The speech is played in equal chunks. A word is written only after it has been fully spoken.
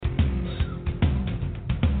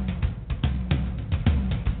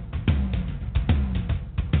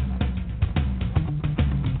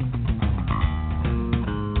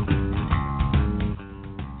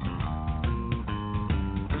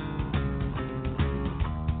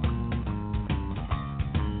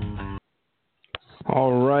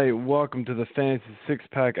All right, welcome to the Fantasy Six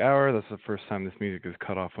Pack Hour. That's the first time this music is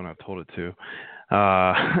cut off when I've told it to.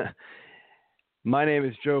 My name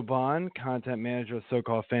is Joe Bond, content manager of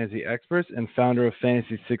So-Called Fantasy Experts and founder of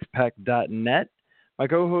FantasySixPack.net. My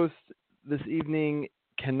co-host this evening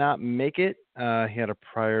cannot make it. He had a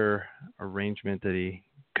prior arrangement that he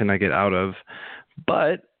could not get out of,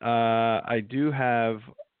 but I do have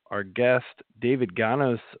our guest, David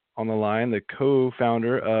Ganos, on the line, the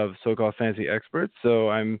co-founder of So-Called Fantasy Experts. So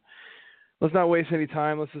let's not waste any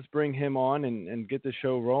time. Let's just bring him on and get the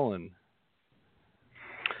show rolling.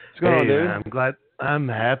 What's going on, David? I'm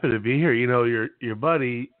happy to be here. You know, your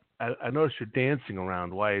buddy, I noticed you're dancing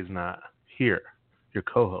around why he's not here, your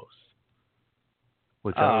co-host,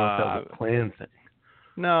 which I don't know if that was a plan thing.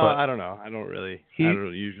 No, I don't know. I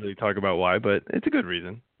don't usually talk about why, but it's a good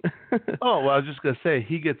reason. Oh, well, I was just going to say,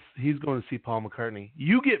 he's going to see Paul McCartney.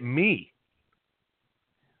 You get me.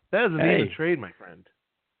 That isn't even a trade, my friend.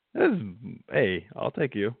 Hey, I'll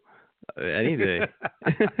take you any day.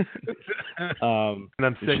 And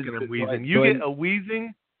I'm sick and I'm wheezing. You get a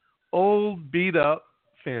wheezing, old, beat-up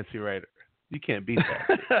fantasy writer. You can't beat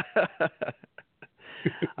that.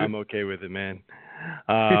 I'm okay with it, man.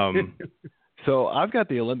 So I've got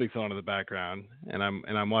the Olympics on in the background, and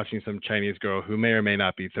I'm watching some Chinese girl who may or may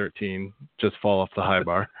not be 13 just fall off the high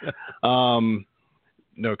bar.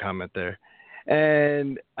 No comment there.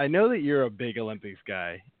 And I know that you're a big Olympics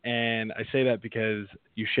guy, and I say that because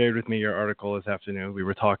you shared with me your article this afternoon. We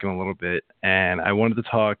were talking a little bit, and I wanted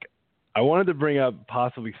to bring up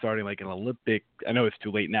possibly starting like an Olympic. I know it's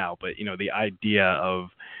too late now, but you know, the idea of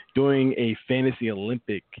doing a fantasy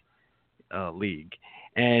Olympic league.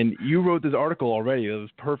 And you wrote this article already. It was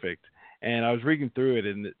perfect. And I was reading through it,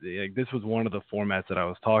 and this was one of the formats that I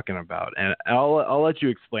was talking about. And I'll let you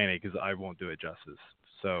explain it because I won't do it justice.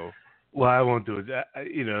 So, well, I won't do it.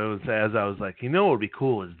 You know, it was as I was like, you know, what would be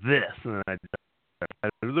cool is this, and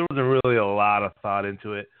there wasn't really a lot of thought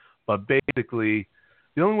into it. But basically,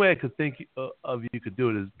 the only way I could think of you could do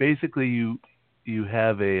it is basically you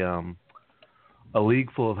have a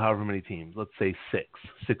league full of however many teams. Let's say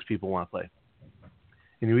six people want to play.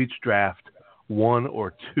 And you each draft one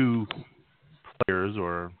or two players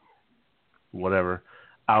or whatever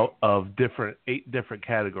out of 8 different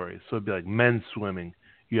categories. So it'd be like men's swimming,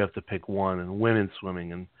 you have to pick one, and women's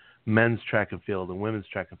swimming, and men's track and field, and women's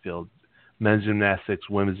track and field, men's gymnastics,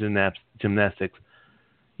 women's gymnastics,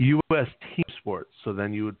 U.S. team sports. So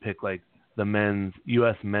then you would pick like the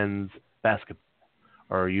U.S. men's basketball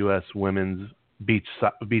or U.S. women's beach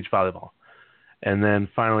volleyball. And then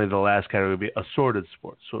finally, the last category would be assorted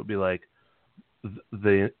sports. So it would be like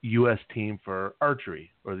the U.S. team for archery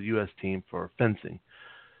or the U.S. team for fencing.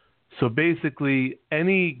 So basically,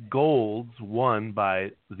 any golds won by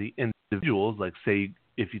the individuals, like say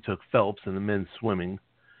if you took Phelps in the men's swimming,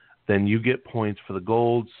 then you get points for the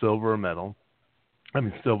gold, silver,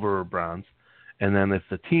 silver or bronze. And then if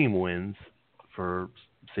the team wins for,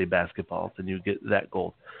 say, basketball, then you get that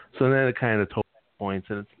gold. So then it kind of totals points,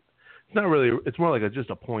 and it's not really. It's more like just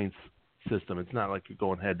a points system. It's not like you're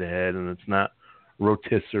going head to head, and it's not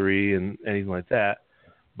rotisserie and anything like that.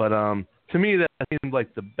 But to me, that seemed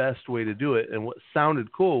like the best way to do it. And what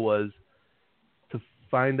sounded cool was to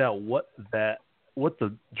find out what the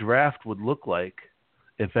draft would look like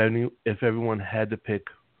if everyone had to pick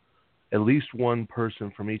at least one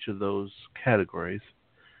person from each of those categories,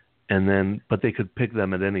 but they could pick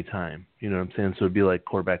them at any time. You know what I'm saying? So it'd be like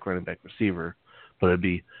quarterback, running back, receiver, but it'd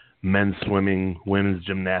be men's swimming, women's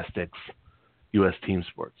gymnastics, U.S. team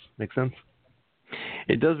sports. Make sense?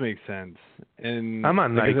 It does make sense. And I'm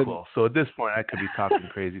on NyQuil, so at this point I could be talking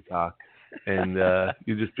crazy talk, and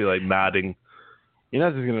you'd just be like nodding. You're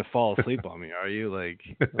not just going to fall asleep on me, are you? Like,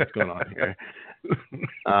 what's going on here?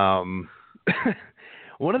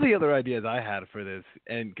 One of the other ideas I had for this,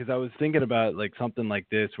 and because I was thinking about like something like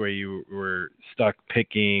this where you were stuck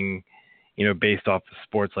picking, you know, based off of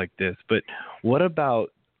sports like this, but what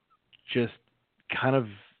about just kind of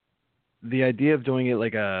the idea of doing it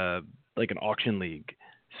like an auction league.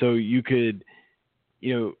 So you could,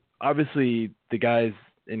 you know, obviously the guys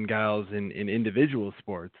and gals in individual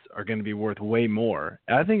sports are going to be worth way more.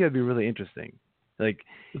 I think that'd be really interesting. Like,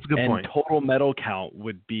 that's a good point. Total medal count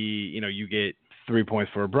would be, you know, you get 3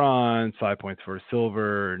 points for a bronze, 5 points for a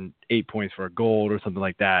silver, and 8 points for a gold or something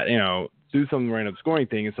like that. You know, do some random scoring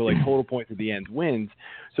thing, and so like total points at the end wins.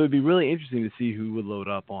 So it'd be really interesting to see who would load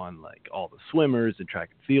up on like all the swimmers and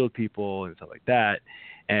track and field people and stuff like that.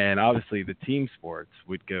 And obviously the team sports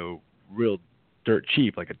would go real dirt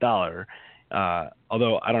cheap, like $1.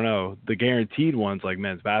 Although I don't know, the guaranteed ones like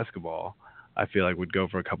men's basketball, I feel like would go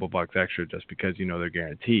for a couple bucks extra just because they're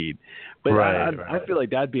guaranteed. But Right. I feel like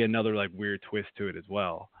that'd be another like weird twist to it as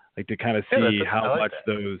well, like to kind of Yeah, see how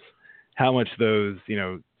much those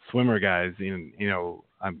swimmer guys,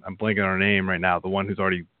 I'm blanking on her name right now, the one who's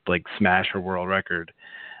already like smashed her world record,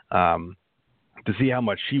 to see how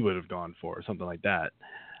much she would have gone for or something like that.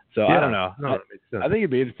 So yeah, I don't know. No, that makes sense. I think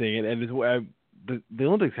it'd be interesting, and the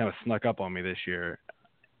Olympics kind of snuck up on me this year.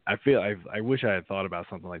 I feel I wish I had thought about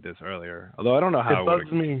something like this earlier. Although I don't know how I would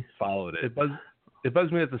have followed it. It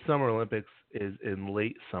bugs me that the Summer Olympics is in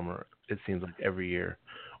late summer. It seems like every year.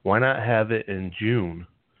 Why not have it in June,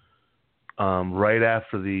 right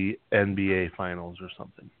after the NBA finals or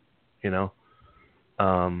something?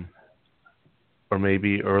 Or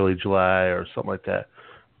maybe early July or something like that.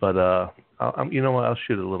 But you know what? I'll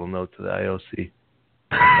shoot a little note to the IOC.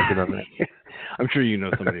 I'm sure you know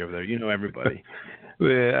somebody over there. You know everybody.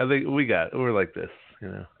 Yeah, I think we're like this,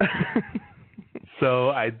 So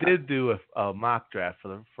I did do a mock draft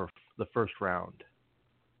for the first round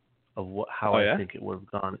of how I think it would have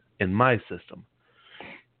gone in my system,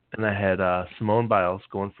 and I had Simone Biles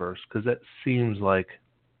going first because that seems like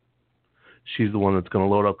she's the one that's going to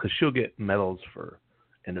load up because she'll get medals for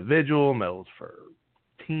individual, medals for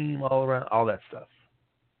team, all around, all that stuff.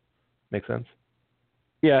 Make sense?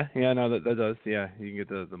 Yeah, no, that does. Yeah, you can get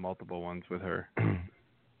the multiple ones with her.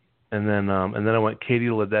 And then I went Katie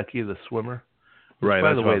Ledecky, the swimmer. Right,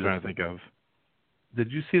 that's what I was trying to think of.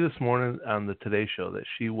 Did you see this morning on the Today Show that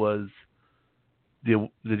she was? Did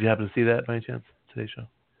you happen to see that by any chance? Today Show?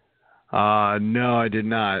 No, I did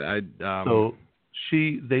not. So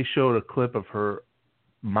they showed a clip of her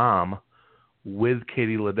mom with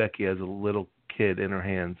Katie Ledecky as a little kid in her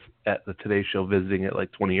hands at the Today Show, visiting it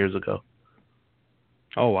like 20 years ago.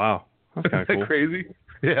 Oh wow, that's kind of cool. Crazy?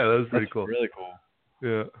 Yeah, that was pretty cool. Really cool.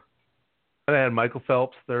 Yeah. And I had Michael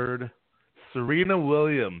Phelps third, Serena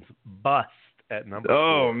Williams bust at number 4.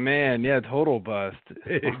 Oh man, yeah, total bust.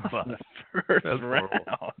 Big bust. First round.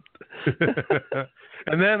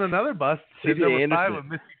 And then another bust at number 5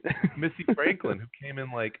 with Missy Franklin, who came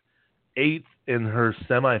in like 8th in her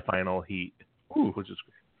semifinal heat. Ooh, which is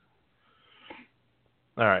great.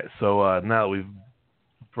 All right, so now that we've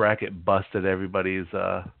bracket busted everybody's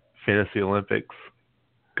fantasy Olympics,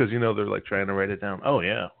 because they're like trying to write it down. Oh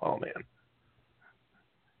yeah, oh man.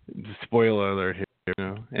 Just spoiler alert here.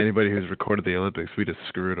 Anybody who's recorded the Olympics, we just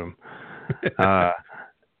screwed them.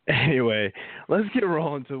 Anyway, let's get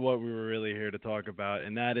rolling to what we were really here to talk about,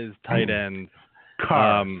 and that is tight ends.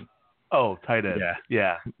 Cars. Tight ends.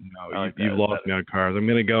 Yeah. No, you've lost me on cars. I'm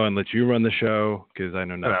gonna go and let you run the show because I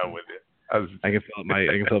know nothing. I'm with you. I can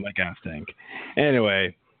fill up my gas tank.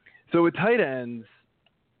 Anyway, so with tight ends,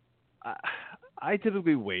 I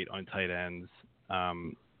typically wait on tight ends.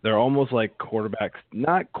 They're almost like quarterbacks,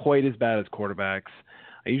 not quite as bad as quarterbacks.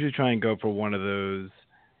 I usually try and go for one of those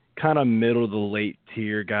kind of middle to late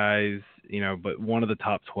tier guys, but one of the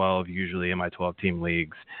top 12 usually in my 12-team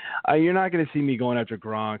leagues. You're not going to see me going after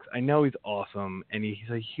Gronk. I know he's awesome, and he's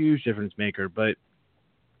a huge difference maker, but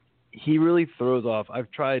he really throws off. I've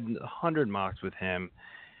tried 100 mocks with him.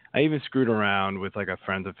 I even screwed around with like a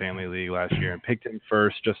friends and family league last year and picked him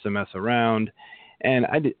first just to mess around, and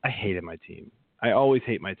I hated my team. I always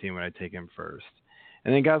hate my team when I take him first.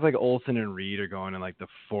 And then guys like Olsen and Reed are going in like the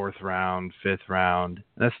 4th round, 5th round.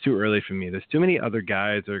 That's too early for me. There's too many other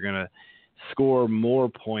guys that are going to score more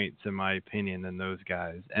points, in my opinion, than those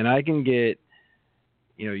guys. And I can get,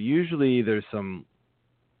 usually there's some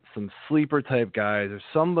sleeper type guys or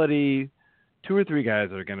somebody, 2 or 3 guys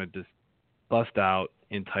that are going to just bust out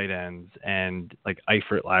in tight ends, and like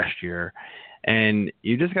Eifert last year. And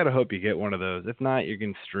you just got to hope you get one of those. If not, you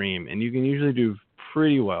can stream, and you can usually do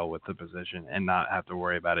pretty well with the position and not have to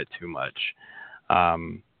worry about it too much. I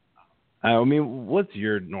mean, what's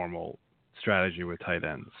your normal strategy with tight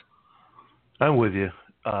ends? I'm with you.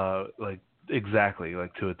 Exactly,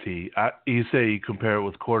 like to a T. You say you compare it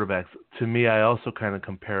with quarterbacks. To me, I also kind of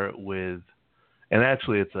compare it with, and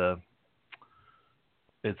actually it's a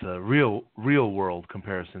real world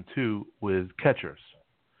comparison too, with catchers,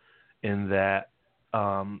 in that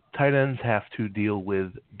tight ends have to deal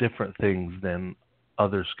with different things than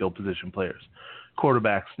other skill position players.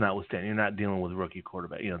 Quarterbacks notwithstanding, you're not dealing with a rookie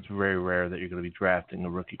quarterback. It's very rare that you're going to be drafting a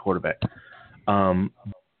rookie quarterback.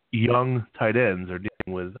 Young tight ends are dealing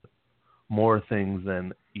with more things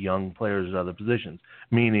than young players at other positions,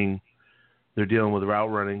 meaning they're dealing with route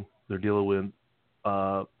running, they're dealing with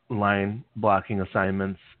line blocking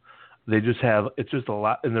assignments. It's just a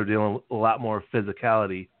lot, and they're dealing with a lot more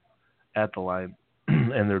physicality at the line,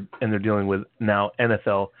 and they're dealing with now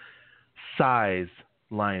NFL size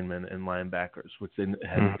linemen and linebackers, which they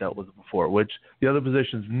hadn't dealt with before. Which the other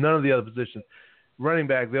positions, none of the other positions, running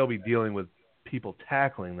back, they'll be dealing with people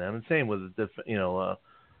tackling them, and same with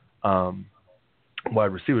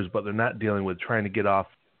wide receivers, but they're not dealing with trying to get off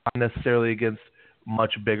necessarily against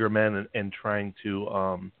much bigger men and trying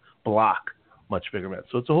to block much bigger men.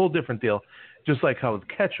 So it's a whole different deal. Just like how with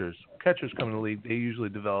catchers come in the league, they usually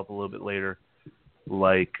develop a little bit later,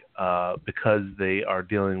 because they are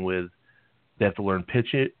dealing with, they have to learn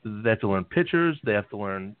pitchers, they have to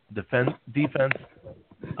learn defense.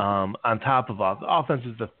 On top of offense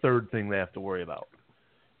is the third thing they have to worry about.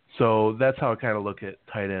 So that's how I kind of look at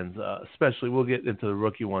tight ends, especially. We'll get into the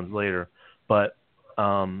rookie ones later, but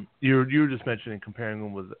you were just mentioning comparing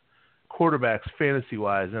them with quarterbacks fantasy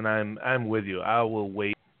wise, and I'm with you. I will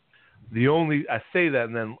wait. I say that,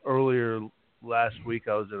 and then earlier last week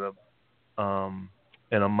I was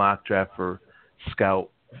in a mock draft for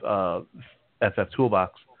Scout FF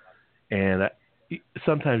Toolbox, and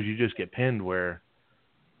sometimes you just get pinned where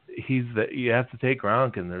you have to take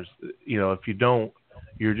Gronk, and there's if you don't,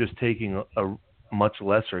 you're just taking a much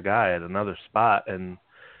lesser guy at another spot. And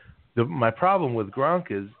my problem with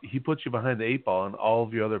Gronk is he puts you behind the eight ball in all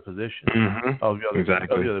of your other positions, all of your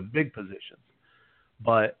other big positions.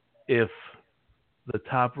 But if the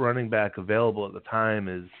top running back available at the time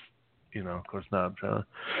is, of course not, I'm trying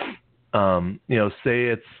to, say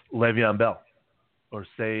it's Le'Veon Bell, or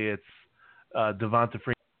say it's Devonta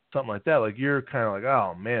Freeman, something like that. Like, you're kind of like,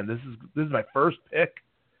 oh man, this is my first pick,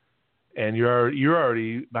 and you're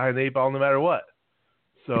already behind the eight ball no matter what.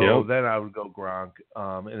 So then I would go Gronk,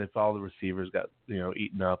 and if all the receivers got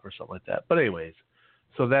eaten up or something like that. But anyways,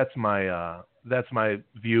 so that's my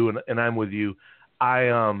view, and I'm with you.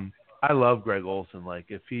 I love Greg Olsen. Like,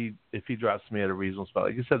 if he drops me at a reasonable spot,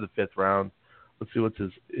 like you said, the fifth round. Let's see, what's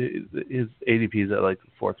his ADP is at, like,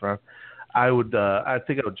 the fourth round. I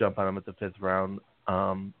think I would jump on him at the fifth round.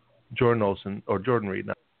 Jordan Olsen or Jordan Reed,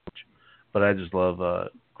 not much, but I just love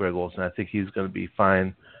Greg Olsen. I think he's going to be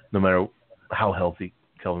fine no matter how healthy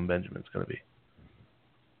Kelvin Benjamin's going to be.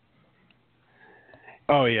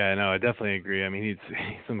 Oh yeah, no, I definitely agree. I mean, he's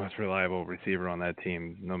the most reliable receiver on that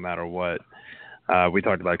team, no matter what. We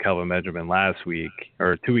talked about Kelvin Benjamin last week.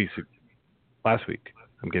 I'm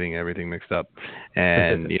getting everything mixed up.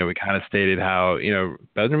 And, we kind of stated how,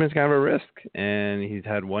 Benjamin's kind of a risk, and he's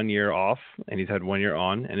had 1 year off and he's had 1 year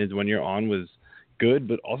on, and his 1 year on was good,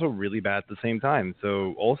 but also really bad at the same time.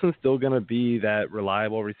 So Olsen's still going to be that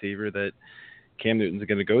reliable receiver that Cam Newton's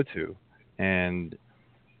going to go to. And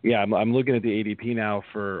yeah, I'm looking at the ADP now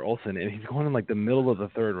for Olsen, and he's going in like the middle of the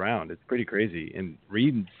third round. It's pretty crazy. And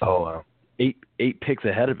Reed's eight picks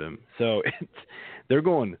ahead of him. So they're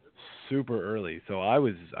going super early. So I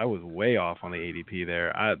was way off on the ADP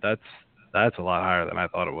there. That's a lot higher than I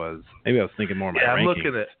thought it was. Maybe I was thinking more of my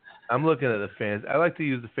rankings. I'm looking at the fans. I like to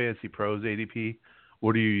use the Fantasy Pros ADP.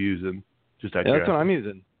 What are you using? Just that's what I'm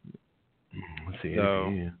using. Let's see.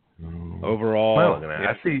 So overall,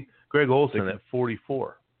 I see Greg Olsen at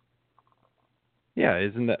 44. Yeah,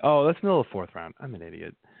 isn't that? Oh, that's middle of fourth round. I'm an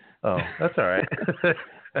idiot. Oh, that's all right.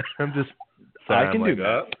 I'm just. Sorry, I can do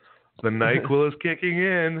that. The NyQuil is kicking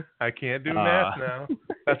in. I can't do math now.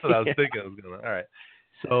 That's what I was thinking I was going to. All right.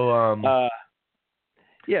 So,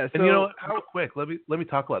 yeah. So, and real quick, let me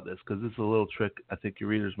talk about this, because this is a little trick I think your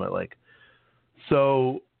readers might like.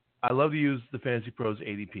 So, I love to use the Fantasy Pros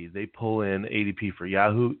ADP. They pull in ADP for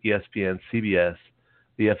Yahoo, ESPN, CBS,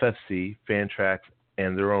 the FFC, Fantrax,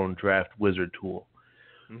 and their own Draft Wizard tool.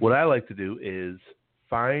 Mm-hmm. What I like to do is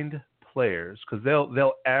find players, because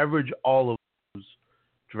they'll average all of those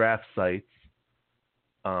draft sites.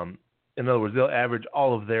 In other words, they'll average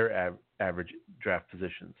all of their average draft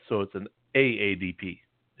positions. So it's an AADP,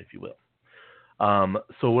 if you will.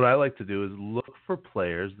 So what I like to do is look for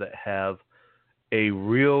players that have a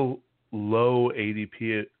real low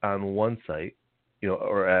ADP on one site,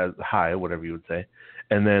 or as high, whatever you would say,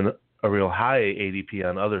 and then a real high ADP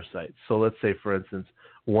on other sites. So let's say, for instance,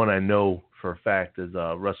 one I know for a fact is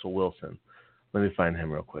Russell Wilson. Let me find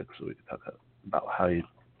him real quick so we can talk about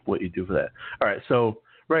what you do for that. All right, so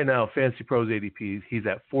right now, Fantasy Pros ADP, he's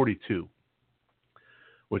at 42,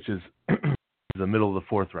 which is the middle of the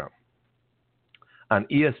fourth round. On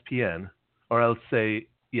ESPN, or let's say,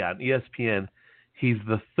 on ESPN, he's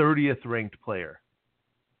the 30th ranked player.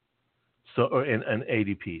 So, or in an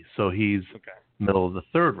ADP, so he's middle of the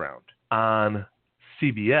third round. On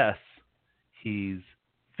CBS, he's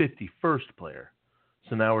 51st player.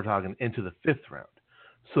 So now we're talking into the fifth round.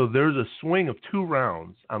 So there's a swing of 2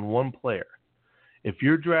 rounds on one player. If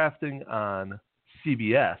you're drafting on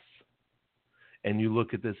CBS and you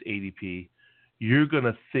look at this ADP, you're going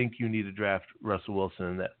to think you need to draft Russell Wilson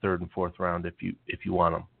in that third and fourth round if you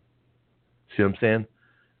want him. See what I'm saying?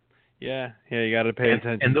 Yeah, you got to pay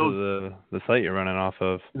attention to the site you're running off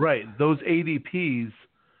of. Right. Those ADPs,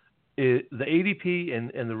 the ADP and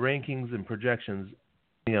the rankings and projections,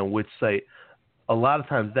 which site, a lot of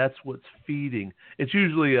times that's what's feeding. It's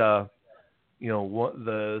usually,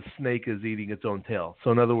 the snake is eating its own tail. So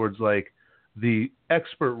in other words, like the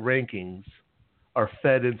expert rankings are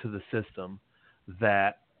fed into the system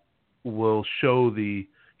that will show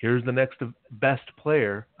here's the next best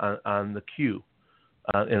player on the queue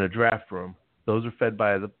in a draft room. Those are fed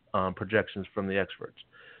by the projections from the experts.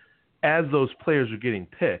 As those players are getting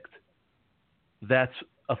picked, that's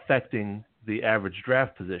affecting the average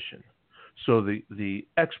draft position. So the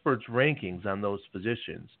experts' rankings on those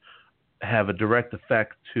positions have a direct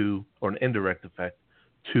effect or an indirect effect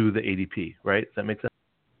to the ADP, right? Does that make sense?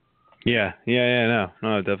 Yeah,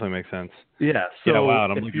 no, it definitely makes sense. Yeah, so wow,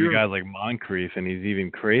 I'm looking at guys like Moncrief, and he's even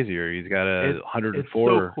crazier. He's got 104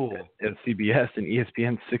 so cool. at CBS and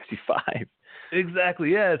ESPN 65.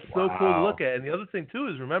 Exactly, yeah, it's so cool to look at. And the other thing, too,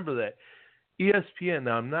 is remember that ESPN,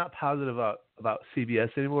 now I'm not positive about CBS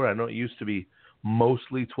anymore. I know it used to be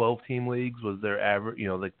mostly 12-team leagues was their average,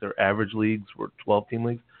 like their average leagues were 12-team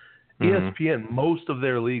leagues. Mm-hmm. ESPN, most of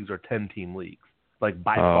their leagues are 10-team leagues, like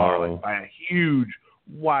by far, like by a huge,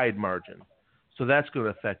 wide margin. So that's going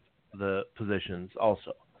to affect the positions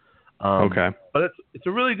also. Okay. But it's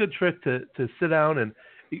a really good trick to sit down and,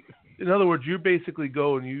 in other words, you basically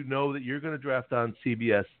go and you know that you're going to draft on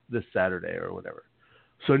CBS this Saturday or whatever.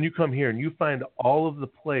 So when you come here and you find all of the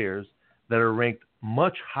players that are ranked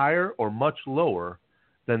much higher or much lower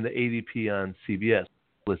than the ADP on CBS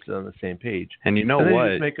listed on the same page. And you know what? You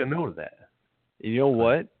just make a note of that. You know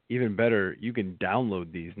what? Even better, you can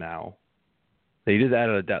download these now. They just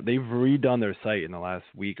added they've redone their site in the last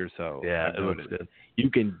week or so. Yeah, it looks good. You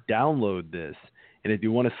can download this, and if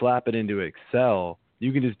you want to slap it into Excel,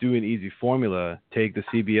 you can just do an easy formula. Take the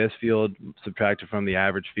CBS field, subtract it from the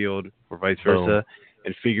average field, or vice versa,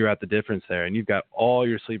 and figure out the difference there. And you've got all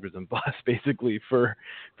your sleepers and busts basically for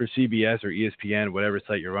CBS or ESPN, whatever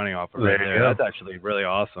site you're running off of right there. That's actually really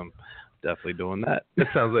awesome. Definitely doing that. It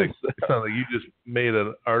sounds like you just made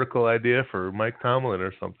an article idea for Mike Tomlin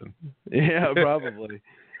or something. Yeah, probably.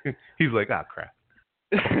 He's like, crap.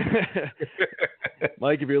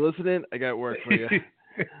 Mike, if you're listening, I got work for you.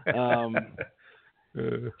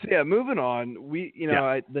 So yeah, moving on.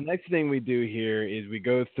 The next thing we do here is we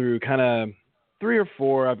go through kind of 3 or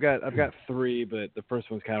 4. I've got 3, but the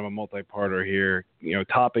first one's kind of a multi-parter here.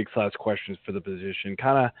 Topics/questions for the position,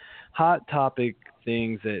 kind of hot topic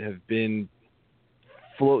things that have been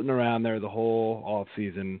floating around there the whole off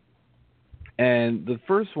season. And the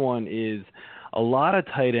first one is a lot of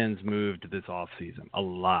tight ends moved this off season. A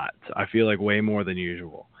lot. I feel like way more than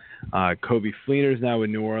usual. Coby Fleener's now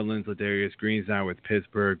in New Orleans. Ladarius Green's now with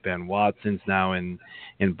Pittsburgh. Ben Watson's now in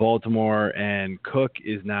Baltimore, and Cook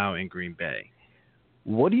is now in Green Bay.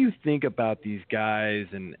 What do you think about these guys?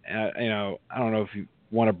 And I don't know if you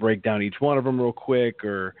want to break down each one of them real quick,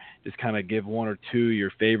 or just kind of give 1 or 2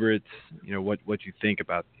 your favorites. What you think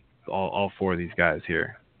about all 4 of these guys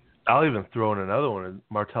here. I'll even throw in another one,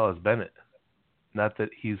 Martellus Bennett. Not that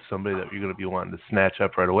he's somebody that you're going to be wanting to snatch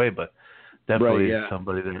up right away, but definitely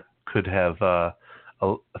somebody that could have a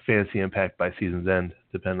fantasy impact by season's end,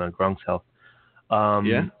 depending on Gronk's health. All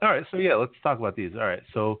right, so let's talk about these. All right,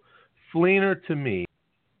 so Fleener to me.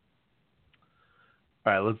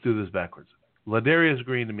 All right, let's do this backwards. Ladarius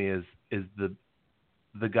Green to me is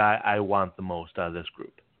the guy I want the most out of this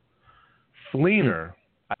group. Fleener,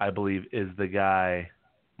 I believe, is the guy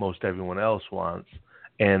most everyone else wants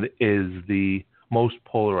and is the most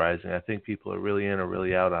polarizing. I think people are really in or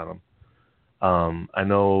really out on him. I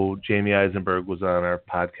know Jamie Eisenberg was on our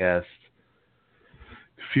podcast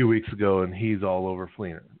a few weeks ago, and he's all over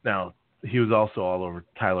Fleener. Now, he was also all over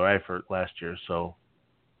Tyler Eifert last year, so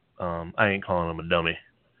I ain't calling him a dummy.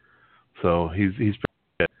 So he's pretty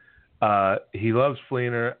good. He loves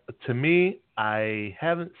Fleener. To me, I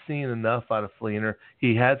haven't seen enough out of Fleener.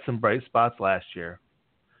 He had some bright spots last year,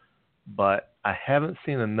 but I haven't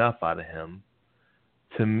seen enough out of him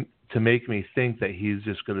to make me think that he's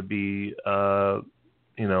just going to be top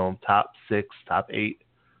 6, top 8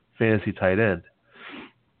 fantasy tight end.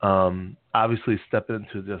 Obviously stepping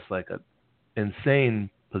into just like an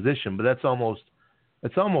insane position, but it's almost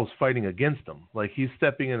fighting against him. Like he's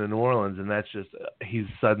stepping into New Orleans, and that's just he's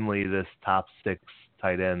suddenly this top 6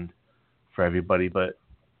 tight end for everybody. But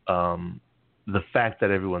the fact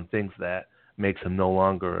that everyone thinks that makes him no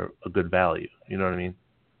longer a good value. You know what I mean?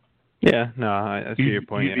 Yeah, no, I see your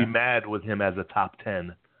point. You'd be mad with him as a top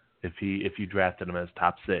 10 if you drafted him as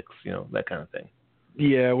top 6, that kind of thing.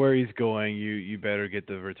 Yeah, where he's going, you better get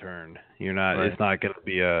the return. You're not. Right. It's not going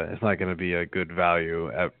to be a good value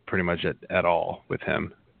at pretty much at all with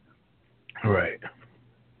him. Right.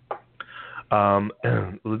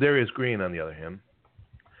 Ladarius Green, on the other hand,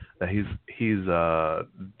 now he's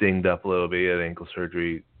dinged up a little bit. He had ankle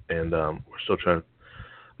surgery, and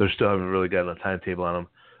they still haven't really gotten a timetable on him.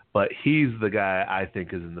 But he's the guy I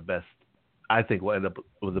think is in the best. I think will end up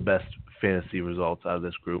with the best fantasy results out of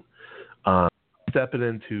this group. Stepping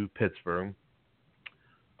into Pittsburgh,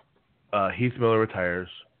 Heath Miller retires.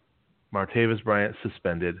 Martavis Bryant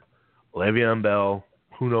suspended. Le'Veon Bell,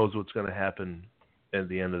 who knows what's going to happen at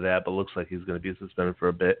the end of that, but looks like he's going to be suspended for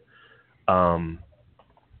a bit.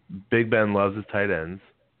 Big Ben loves his tight ends,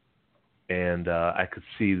 and I could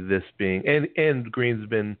see this being and Green's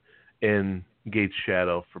been in Gates'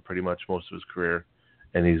 shadow for pretty much most of his career,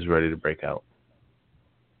 and he's ready to break out.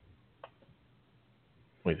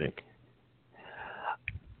 What do you think?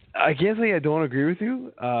 I can't say I don't agree with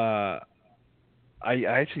you. I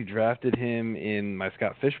actually drafted him in my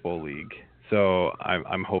Scott Fishbowl league, so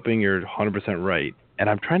I'm hoping you're 100% right. And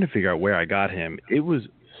I'm trying to figure out where I got him. It was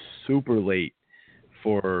super late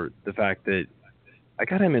for the fact that I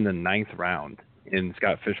got him in the 9th round in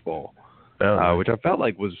Scott Fishbowl, which I felt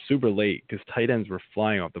like was super late because tight ends were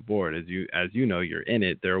flying off the board. As you know, you're in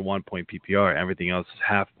it. They're 1-point PPR. Everything else is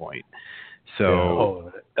half point.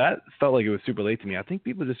 So that felt like it was super late to me. I think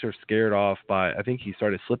people just are scared off by. I think he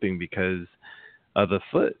started slipping because of the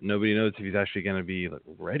foot. Nobody knows if he's actually going to be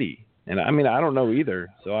ready. And I mean, I don't know either.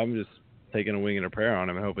 So I'm just taking a wing and a prayer on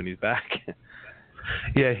him and hoping he's back.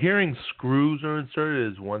 Yeah, hearing screws are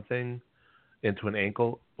inserted is one thing into an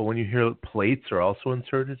ankle, but when you hear plates are also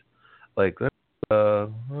inserted, that's a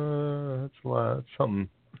lot. That's something.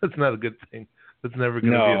 That's not a good thing. That's never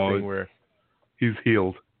going to be a thing where he's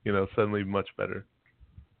healed. Suddenly much better.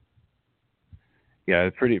 Yeah,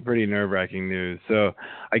 it's pretty nerve-wracking news. So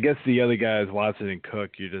I guess the other guys, Watson and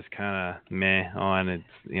Cook, you're just kind of meh on. It's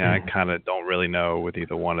I kind of don't really know with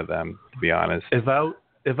either one of them, to be honest. If I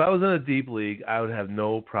was in a deep league, I would have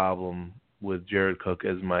no problem with Jared Cook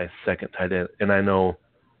as my second tight end, and I know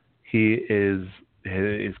he's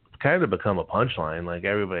kind of become a punchline. Like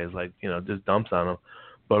everybody's just dumps on him,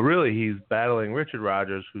 but really he's battling Richard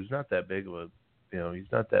Rodgers, who's not that big of a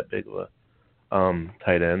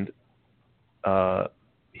tight end.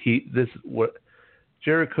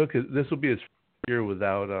 Jared Cook is. This will be his first year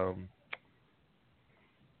without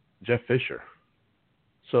Jeff Fisher,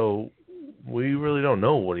 so we really don't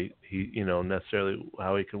know what he necessarily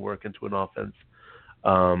how he can work into an offense.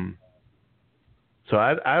 So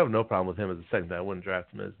I have no problem with him as a second. I wouldn't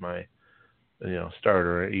draft him as my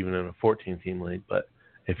starter even in a 14-team league, but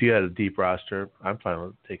if you had a deep roster, I'm fine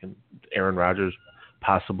with taking Aaron Rodgers,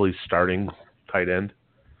 possibly starting tight end.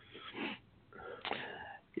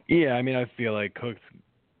 Yeah, I mean, I feel like Cook's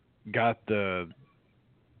got the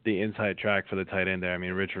inside track for the tight end there. I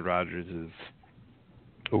mean, Richard Rodgers is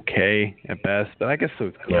okay at best, but I guess so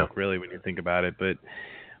is Cook, really, when you think about it. But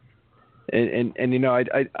and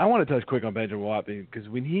I want to touch quick on Benjamin Watt because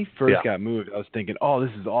when he first got moved, I was thinking, oh,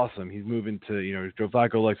 this is awesome. He's moving to Joe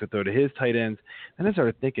Flacco likes to throw to his tight ends, and I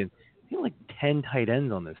started thinking, he had 10 tight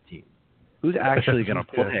ends on this team. Who's actually going to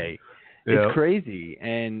play? It's crazy.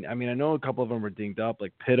 And, I mean, I know a couple of them were dinged up,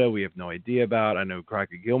 like Pitta, we have no idea about. I know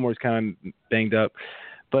Crockett Gilmore's kind of banged up.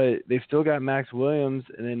 But they've still got Max Williams,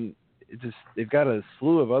 and then they've got a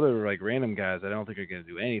slew of other, random guys I don't think are going to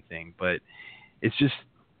do anything. But it's just,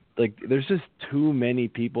 there's just too many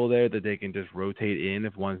people there that they can just rotate in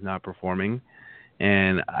if one's not performing.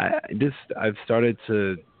 And I've started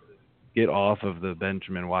to get off of the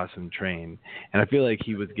Benjamin Watson train. And I feel like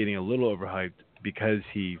he was getting a little overhyped because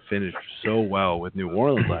he finished so well with New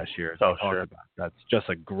Orleans last year. Sure. That's just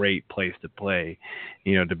a great place to play,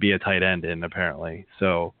 to be a tight end in, apparently.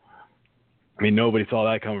 So, I mean, nobody saw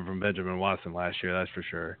that coming from Benjamin Watson last year, that's for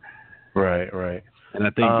sure. Right. And I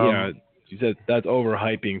think, you said that's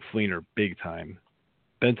overhyping Fleener big time.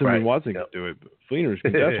 Benjamin Watson can do it, but Fleener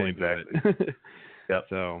can definitely do it. Yep.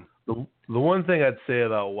 So the one thing I'd say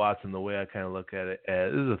about Watson, the way I kind of look at it,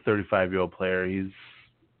 this is a 35-year-old player. He's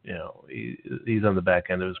on the back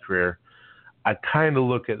end of his career. I kind of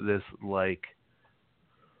look at this like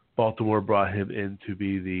Baltimore brought him in to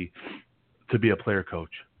be a player coach.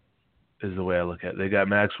 Is the way I look at it. They got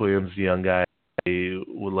Max Williams, the young guy. They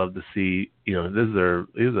would love to see. He was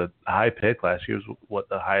a high pick last year. Was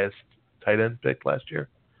the highest tight end pick last year?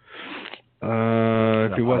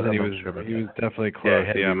 If he wasn't, he was definitely close.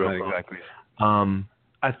 Yeah, I'm not exactly.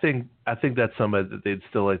 I think that's somebody that they'd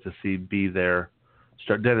still like to see be there.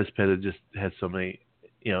 Dennis Pitta just has so many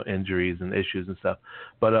injuries and issues and stuff.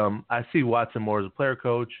 But I see Watson more as a player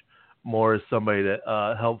coach, more as somebody that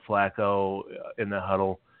helped Flacco in the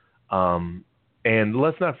huddle. And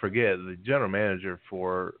let's not forget, the general manager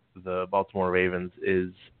for the Baltimore Ravens is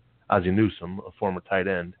Ozzie Newsome, a former tight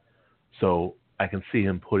end. So I can see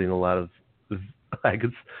him putting a lot of –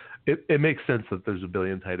 it makes sense that there's a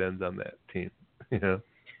billion tight ends on that team,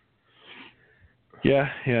 Yeah,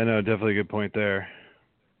 no, definitely a good point there.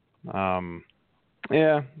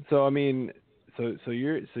 Yeah, so I mean, so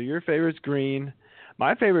your favorite's Green.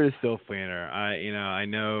 My favorite is still Fleener. I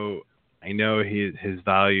know his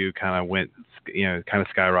value kind of went, kind of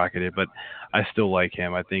skyrocketed, but I still like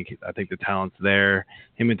him. I think the talent's there.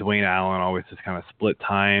 Him and Dwayne Allen always just kind of split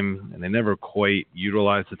time, and they never quite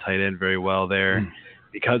utilized the tight end very well there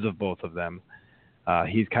because of both of them.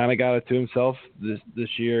 He's kind of got it to himself this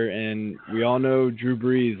year, and we all know Drew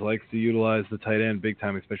Brees likes to utilize the tight end big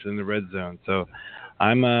time, especially in the red zone. So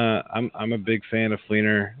I'm a big fan of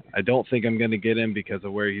Fleener. I don't think I'm going to get him because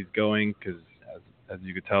of where he's going, because as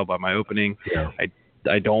you could tell by my opening,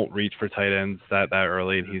 I don't reach for tight ends that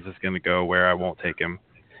early, and he's just going to go where I won't take him.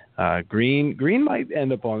 Green might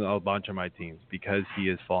end up on a bunch of my teams because he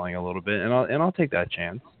is falling a little bit, and I'll take that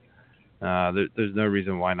chance. There's no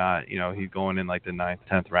reason why not. He's going in like the 9th,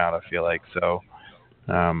 10th round, I feel like. So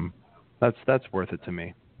that's worth it to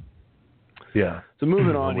me. Yeah. So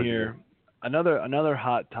moving on here, another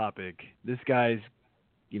hot topic. This guy's,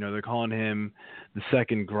 they're calling him the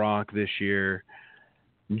second Gronk this year,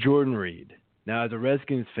 Jordan Reed. Now, as a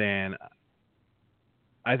Redskins fan,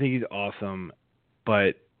 I think he's awesome,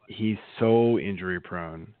 but he's so injury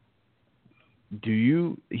prone.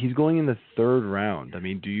 He's going in the 3rd round. I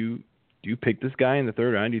mean, do you pick this guy in the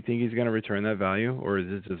 3rd round? Do you think he's going to return that value, or is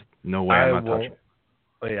it just no way I'm not touching?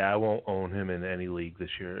 Yeah, I won't own him in any league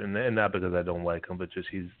this year, and not because I don't like him, but just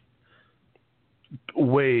he's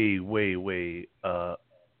way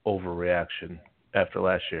overreaction after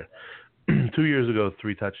last year. 2 years ago,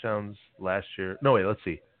 3 touchdowns. Last year, no wait, let's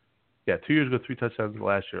see. Yeah, 2 years ago, 3 touchdowns.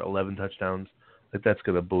 Last year, 11 touchdowns. Like that's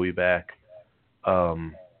going to buoy back.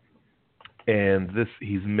 And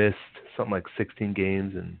he's missed something like 16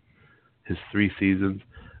 games in his 3 seasons.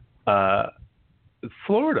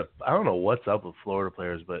 Florida, I don't know what's up with Florida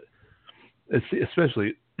players, but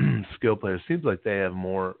especially skill players, seems like they have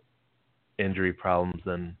more injury problems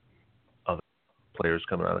than other players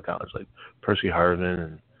coming out of college, like Percy Harvin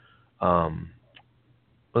and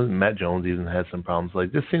Matt Jones even has some problems.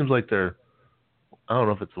 Like this seems like they're, I don't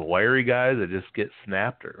know if it's the wiry guys that just get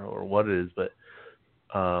snapped or what it is, but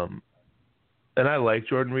and I like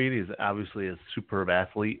Jordan Reed. He's obviously a superb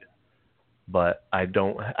athlete, but I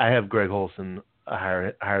have Greg Olsen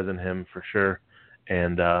higher than him for sure,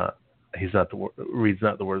 and Reed's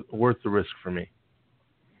not worth the risk for me.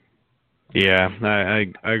 Yeah, I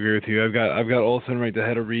agree with you. I've got Olsen right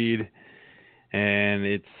ahead of Reed, and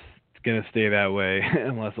it's gonna stay that way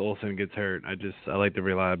unless Olsen gets hurt. I like the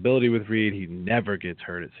reliability with Reed. He never gets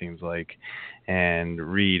hurt, it seems like, and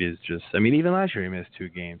Reed is just. I mean, even last year he missed 2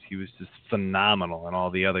 games. He was just phenomenal in all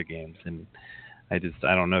the other games, and I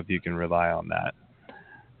don't know if you can rely on that.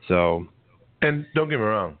 So, and don't get me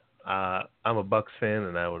wrong, I'm a Bucs fan,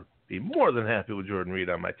 and I would be more than happy with Jordan Reed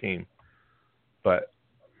on my team, but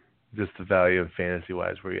just the value of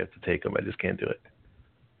fantasy-wise where you have to take him, I just can't do it.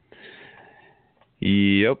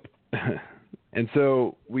 Yep. And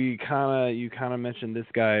so you kind of mentioned this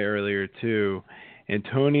guy earlier too,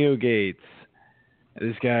 Antonio Gates.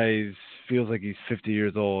 This guy feels like he's 50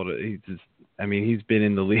 years old. He's been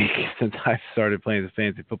in the league since I started playing the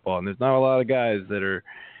fantasy football, and there's not a lot of guys that are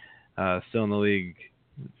still in the league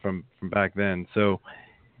from back then. So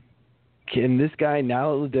can this guy,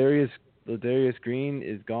 now that Ladarius Green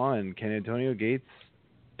is gone, can Antonio Gates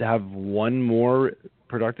have one more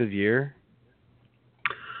productive year?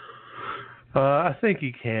 I think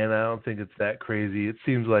he can. I don't think it's that crazy. It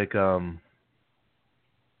seems like,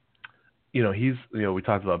 he's, we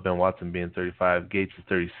talked about Ben Watson being 35. Gates is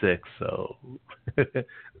 36. So,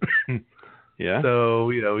 yeah. So,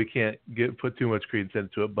 we can't put too much credence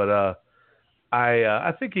into it. But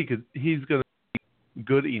I think he's going to be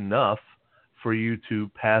good enough for you to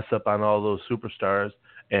pass up on all those superstars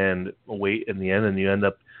and wait in the end, and you end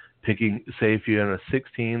up picking, say, if you're in a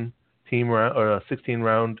 16-team round or a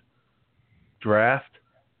 16-round draft,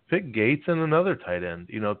 pick Gates and another tight end.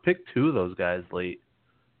 Pick 2 of those guys late,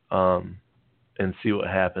 and see what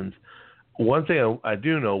happens. One thing I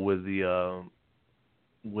do know with the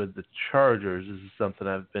Chargers, this is something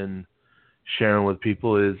I've been sharing with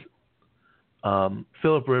people, is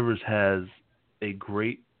Phillip Rivers has a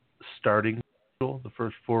great starting schedule the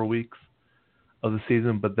first 4 weeks. of the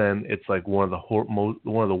season, but then it's like one of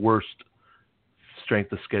the worst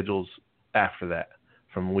strength of schedules after that,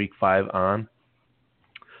 from week 5 on.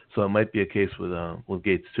 So it might be a case with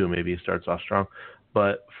Gates too. Maybe he starts off strong,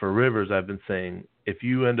 but for Rivers, I've been saying if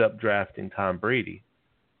you end up drafting Tom Brady,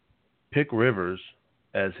 pick Rivers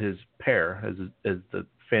as his pair, as the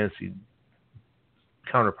fantasy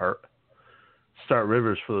counterpart. Start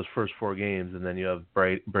Rivers for those first 4 games, and then you have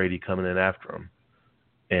Brady coming in after him,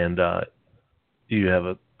 and you have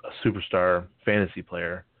a superstar fantasy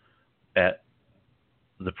player at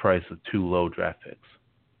the price of 2 low draft picks.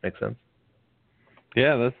 Make sense?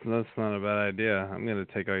 Yeah, that's not a bad idea. I'm gonna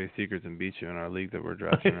take all your secrets and beat you in our league that we're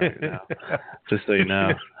drafting right now. Just so you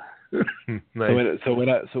know. Nice. So when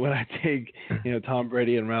I take Tom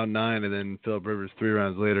Brady in round 9 and then Philip Rivers 3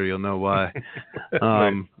 rounds later, you'll know why.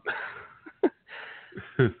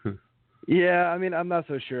 Yeah, I mean, I'm not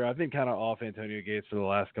so sure. I've been kind of off Antonio Gates for the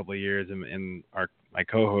last couple of years, and my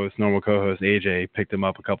normal co-host AJ picked him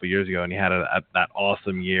up a couple of years ago, and he had that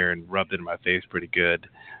awesome year and rubbed it in my face pretty good.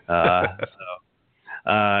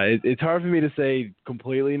 It's hard for me to say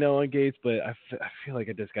completely no on Gates, but I feel like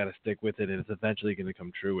I just got to stick with it, and it's eventually going to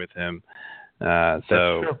come true with him.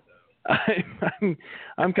 So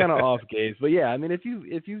I'm kind of off Gates, but yeah, I mean, if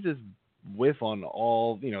you just whiff on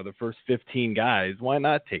all the first 15 guys, why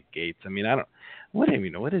not take Gates? I mean, what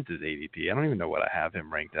is his ADP? I don't even know what I have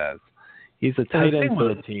him ranked as. He's a tight end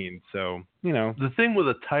 13, so the thing with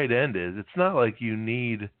a tight end is it's not like you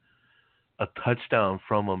need a touchdown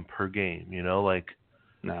from him per game.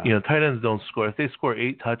 Tight ends don't score. If they score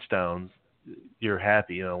 8 touchdowns, you're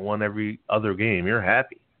happy. One every other game, you're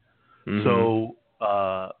happy. Mm-hmm. So,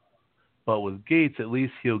 but with Gates, at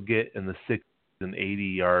least he'll get in the 60 and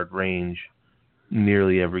 80-yard range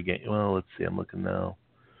nearly every game. Well, let's see. I'm looking now.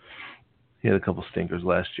 He had a couple stinkers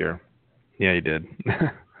last year. Yeah, he did. He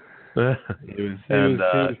was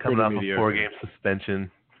coming off a 4-game suspension.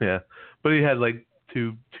 Yeah, but he had like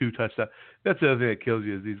two touchdowns. That's the other thing that kills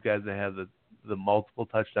you is these guys that have the multiple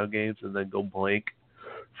touchdown games and then go blank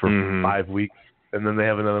for 5 weeks, and then they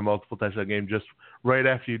have another multiple touchdown game just right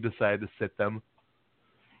after you decide to sit them.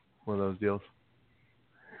 One of those deals.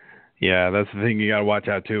 Yeah, that's the thing you got to watch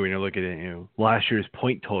out too when you're looking at last year's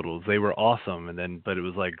point totals. They were awesome, but it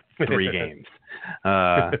was like 3 games.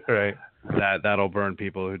 Right. That'll burn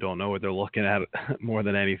people who don't know what they're looking at more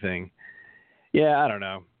than anything. Yeah, I don't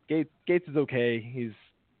know. Gates is okay.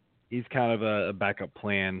 He's kind of a backup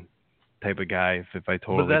plan type of guy. If I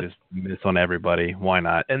totally just miss on everybody, why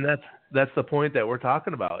not? And that's the point that we're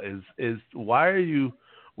talking about is why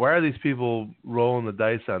are these people rolling the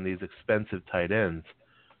dice on these expensive tight ends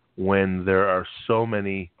when there are so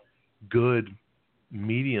many good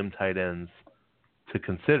medium tight ends to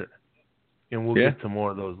consider? And we'll get to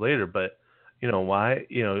more of those later, but why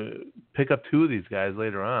pick up 2 of these guys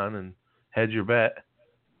later on and hedge your bet,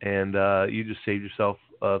 and you just saved yourself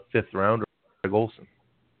a 5th rounder, Greg Olsen,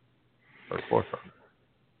 or 4th rounder.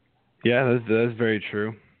 Yeah, that's very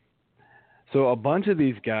true. So a bunch of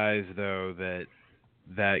these guys though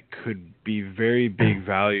that could be very big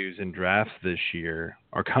values in drafts this year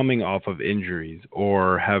are coming off of injuries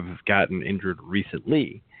or have gotten injured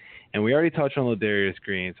recently. And we already touched on Ladarius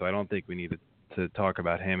Green, so I don't think we need to talk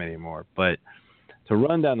about him anymore. But to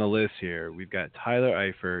run down the list here, we've got Tyler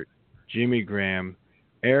Eifert, Jimmy Graham,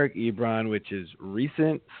 Eric Ebron, which is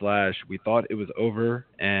recent / we thought it was over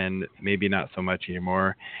and maybe not so much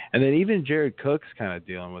anymore. And then even Jared Cook's kind of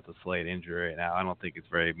dealing with a slight injury right now. I don't think it's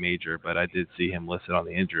very major, but I did see him listed on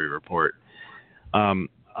the injury report.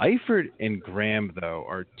 Eifert and Graham, though,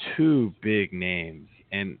 are 2 big names.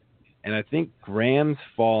 And I think Graham's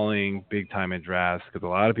falling big time in drafts because a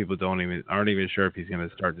lot of people aren't even sure if he's going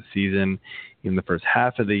to start the season in the first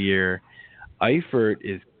half of the year. Eifert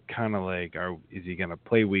is kind of like, is he going to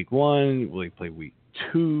play week 1? Will he play week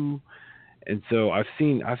 2? And so I've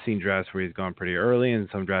seen drafts where he's gone pretty early and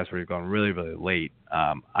some drafts where he's gone really, really late.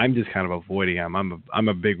 I'm just kind of avoiding him. I'm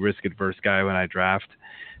a big risk adverse guy when I draft,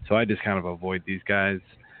 so I just kind of avoid these guys.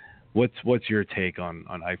 What's your take on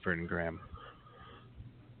Eifert and Graham?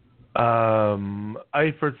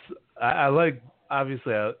 Eifert's, I like,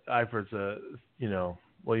 obviously Eifert's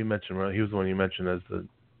well, you mentioned, he was the one you mentioned as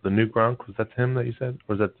the new Gronk. Was that him that you said?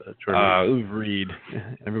 Or was that Jordan? It was Reed.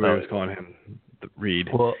 Everybody was calling him Reed.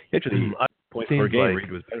 Well, actually, points per game, like,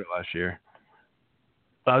 Reed was better last year.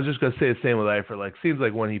 I was just going to say the same with Eifert. Like, seems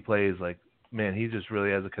like when he plays, like, man, he just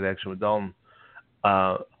really has a connection with Dalton.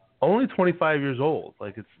 Only 25 years old.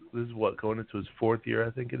 Like, this is going into his 4th year,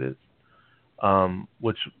 I think it is.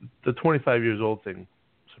 Which the 25 years old thing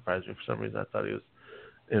surprised me for some reason. I thought he was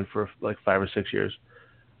in for like 5 or 6 years.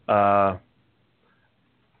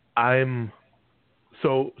 I'm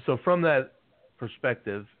So from that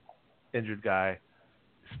perspective, injured guy,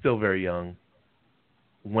 still very young.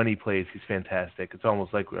 When he plays, he's fantastic. It's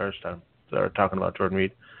almost like we are talking about Jordan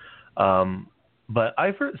Reed. But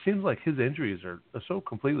Eifert, it seems like his injuries are so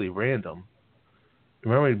completely random.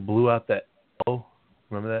 Remember he blew out that elbow?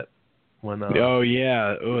 Remember that? When, oh,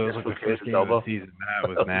 yeah. Oh, it was like the first game of the season. That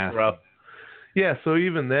was nasty. Rough. Yeah, so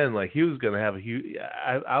even then, like, he was going to have a huge –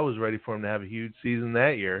 I was ready for him to have a huge season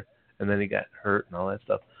that year, and then he got hurt and all that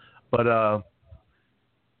stuff. But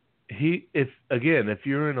if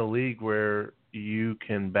you're in a league where you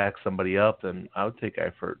can back somebody up, then I would take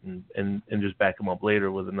Eifert and just back him up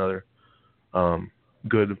later with another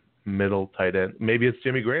good middle tight end. Maybe it's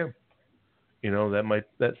Jimmy Graham.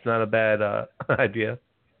 That's not a bad idea.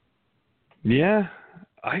 Yeah.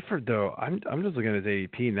 Eifert, though, I'm just looking at his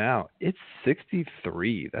ADP now. It's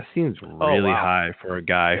 63. That seems really high for a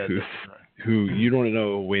guy who you don't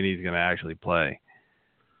know when he's going to actually play.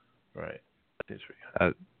 Right.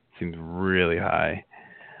 That seems really high.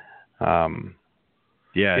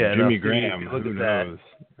 Jimmy Graham. Look who at knows?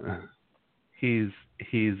 That. He's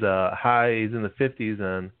high. He's in the 50s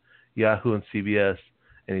on Yahoo and CBS,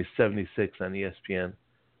 and he's 76 on ESPN.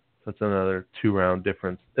 So that's another 2-round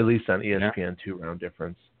difference, at least on ESPN, 2-round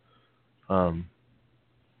difference.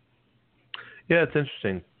 It's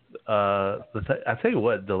interesting. I tell you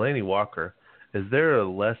what, Delaney Walker, is there a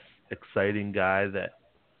less exciting guy that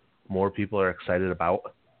more people are excited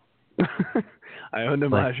about? I owned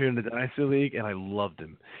him last year in the Dynasty League, and I loved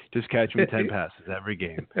him. Just catch him 10 passes every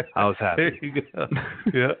game. I was happy. There you go.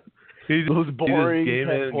 Yeah. He's the most boring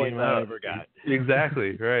 10 points I ever got.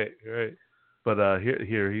 Exactly. Right. But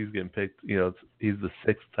here he's getting picked. He's the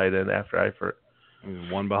 6th tight end after Eifert.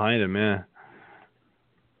 There's one behind him, yeah.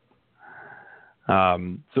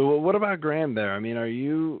 So what about Graham there? I mean, are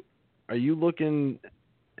you looking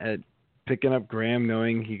at picking up Graham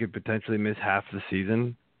knowing he could potentially miss half the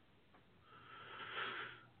season?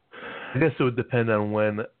 I guess it would depend on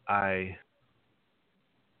when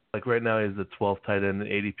like right now he's the 12th tight end in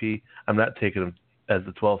ADP. I'm not taking him as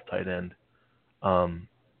the 12th tight end.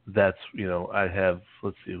 That's, I have,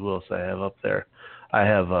 let's see, who else I have up there. I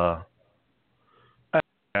have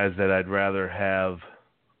guys that I'd rather have,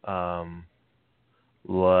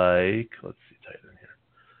 let's see, tight end here.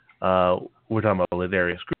 We're talking about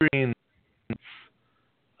Ladarius Green,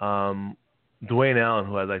 Dwayne Allen,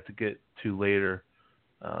 who I'd like to get to later.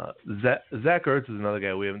 Zach Ertz is another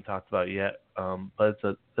guy we haven't talked about yet, but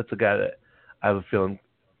that's a guy that I have a feeling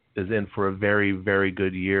is in for a very, very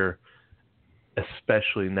good year,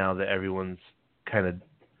 especially now that everyone's kind of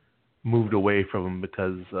moved away from him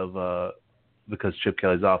because Chip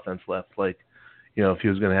Kelly's offense left. Like, if he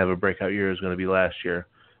was going to have a breakout year, it was going to be last year.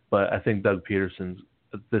 But I think Doug Peterson's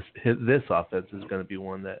this offense is going to be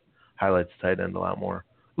one that highlights tight end a lot more.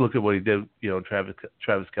 Look at what he did, Travis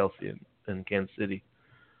Kelce in Kansas City.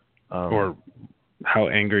 Or how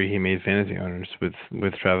angry he made fantasy owners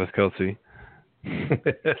with Travis Kelce.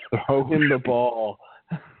 Throw him the ball.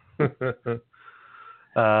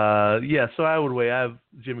 So I have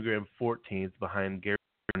Jimmy Graham 14th behind Gary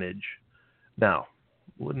Barnidge. Now,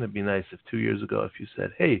 wouldn't it be nice if 2 years ago if you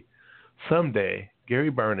said, hey, someday Gary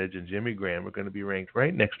Barnidge and Jimmy Graham are going to be ranked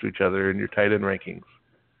right next to each other in your tight end rankings?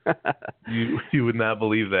 You would not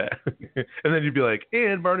believe that. And then you'd be like,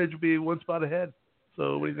 and Barnidge would be one spot ahead.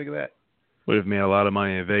 So what do you think of that? Would have made a lot of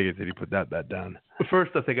money in Vegas if you put that bet down.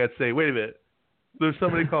 First, I think I'd say, wait a minute. There's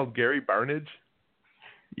somebody called Gary Barnidge?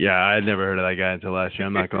 Yeah, I had never heard of that guy until last year.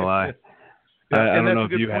 I'm not going to lie. I don't know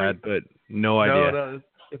if you had, but no idea. No,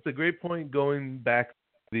 it's a great point going back to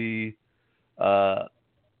the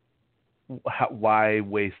why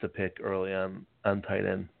waste a pick early on tight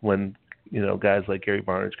end when guys like Gary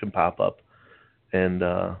Barnidge can pop up and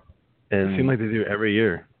it seems like they do every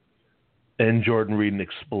year. And Jordan Reed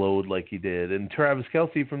explode like he did, and Travis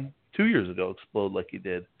Kelce from 2 years ago explode like he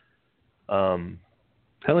did. Hell,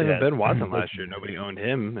 even Ben Watson last year, nobody owned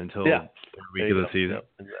him until the third week of the season. Yep,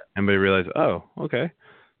 exactly. Everybody realized, oh, okay.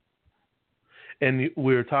 And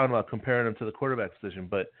we were talking about comparing him to the quarterback position,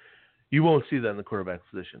 but you won't see that in the quarterback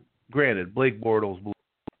position. Granted, Blake Bortles blew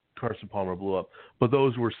up, Carson Palmer blew up, but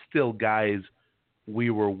those were still guys we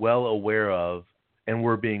were well aware of and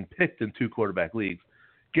were being picked in 2 quarterback leagues.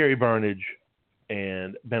 Gary Barnidge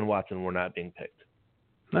and Ben Watson were not being picked.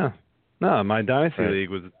 No, my Dynasty League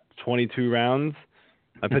was 22 rounds.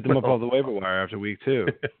 I picked them up off the waiver wire after week 2.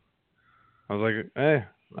 I was like, hey,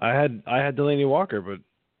 I had Delaney Walker, but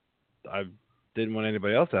I didn't want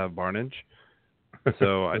anybody else to have Barnidge.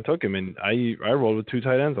 So I took him, and I rolled with 2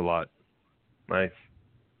 tight ends a lot. Nice.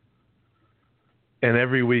 And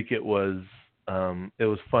every week it was It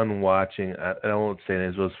was fun watching. I won't say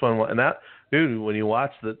names, but it was fun. And that, dude, when you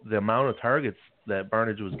watch the amount of targets that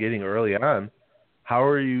Barnidge was getting early on,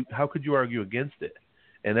 how could you argue against it?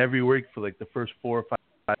 And every week for like the first 4 or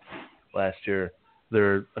 5 last year,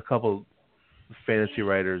 there are a couple fantasy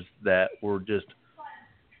writers that were just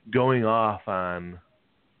going off on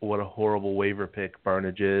what a horrible waiver pick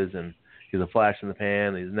Barnidge is, and he's a flash in the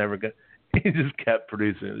pan. He's never got. He just kept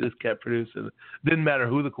producing. Didn't matter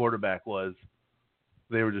who the quarterback was.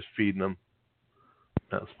 They were just feeding him.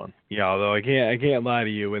 That was fun. Yeah, although I can't lie to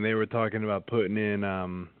you. When they were talking about putting in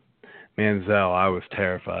Manziel, I was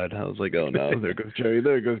terrified. I was like, oh no, there goes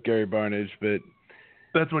Gary Barnidge. But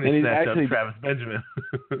that's when he snatched up Travis Benjamin.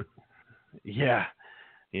 Yeah,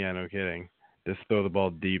 no kidding. Just throw the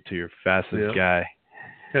ball deep to your fastest guy.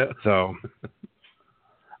 Yeah. So,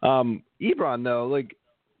 Ebron though, like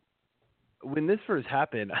when this first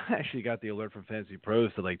happened, I actually got the alert from Fantasy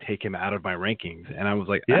Pros to like take him out of my rankings, and I was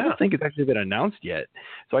like, I don't think it's actually been announced yet.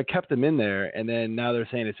 So I kept him in there, and then now they're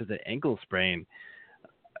saying it's just an ankle sprain.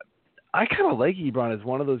 I kind of like Ebron as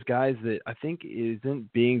one of those guys that I think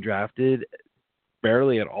isn't being drafted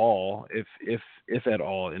barely at all, if at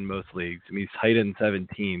all, in most leagues. I mean, he's tight end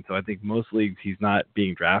 17, so I think most leagues he's not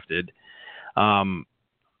being drafted.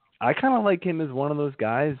 I kind of like him as one of those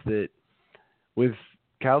guys that, with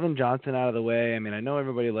Calvin Johnson out of the way, I mean, I know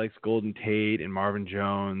everybody likes Golden Tate and Marvin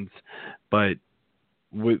Jones, but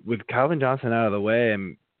with Calvin Johnson out of the way,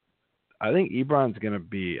 I think Ebron's going to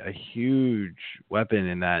be a huge weapon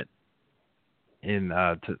in that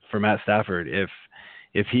for Matt Stafford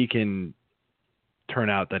if he can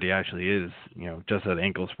turn out that he actually is, just an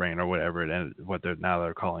ankle sprain or whatever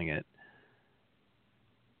they're calling it.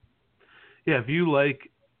 Yeah, if you liked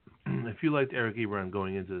Eric Ebron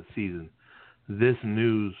going into the season, this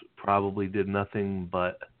news probably did nothing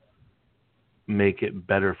but make it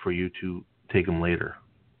better for you to take him later.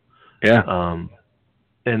 Yeah.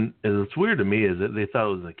 And it's weird to me is that they thought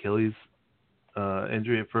it was an Achilles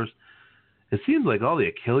injury at first. It seems like all the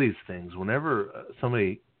Achilles things, whenever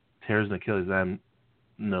somebody tears an Achilles,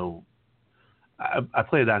 I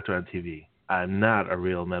play a doctor on TV. I'm not a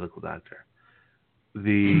real medical doctor.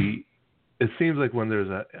 It seems like when there's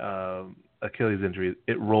a Achilles injury,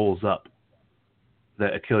 it rolls up.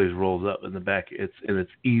 That Achilles rolls up in the back. It's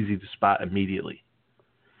easy to spot immediately.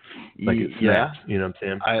 Like it snaps. You know what I'm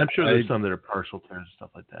saying? I'm sure there's some that are partial tears and stuff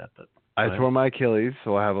like that. But I tore my Achilles,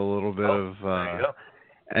 so I have a little bit of. There you go.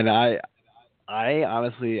 And I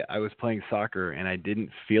honestly, I was playing soccer and I didn't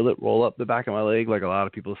feel it roll up the back of my leg like a lot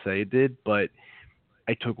of people say it did, but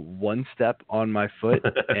I took one step on my foot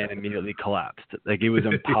and immediately collapsed. Like it was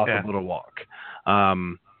impossible to walk.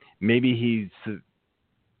 Maybe he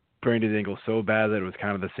sprained his ankle so bad that it was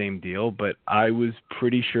kind of the same deal, but I was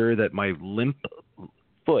pretty sure that my limp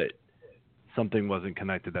foot, something wasn't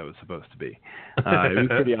connected that was supposed to be. It was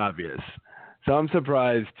pretty obvious. So I'm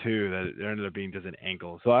surprised too that it ended up being just an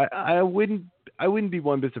ankle. So I wouldn't be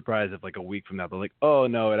one bit surprised if like a week from now they're like, oh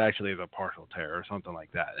no, it actually is a partial tear or something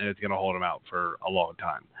like that, and it's gonna hold him out for a long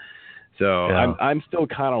time. So I'm still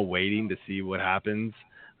kind of waiting to see what happens.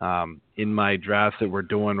 In my drafts that we're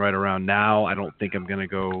doing right around now, I don't think I'm gonna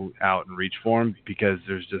go out and reach for him because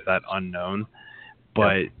there's just that unknown.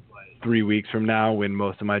 But 3 weeks from now, when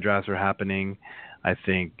most of my drafts are happening, I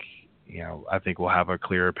think we'll have a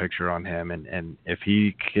clearer picture on him. And if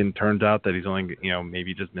he turns out that he's only,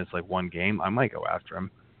 maybe just missed like one game, I might go after him.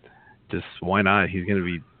 Just why not? He's going to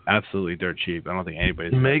be absolutely dirt cheap. I don't think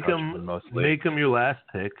anybody's going to touch him in most leagues. Make him your last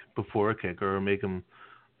pick before a kicker, or make him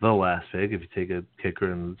the last pick if you take a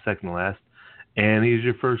kicker in the second to last. And he's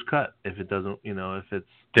your first cut. If it doesn't,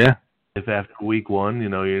 if after week one,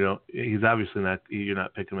 he's obviously you're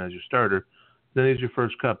not picking him as your starter, then he's your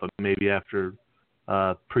first cut. But maybe after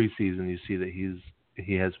preseason, you see that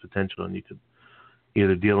he has potential, and you could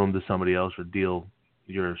either deal him to somebody else or deal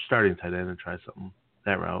your starting tight end and try something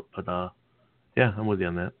that route. But I'm with you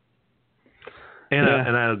on that.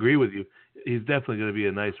 And I agree with you. He's definitely going to be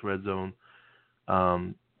a nice red zone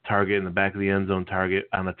target, in the back of the end zone target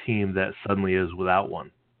on a team that suddenly is without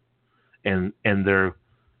one. And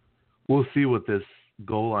we'll see what this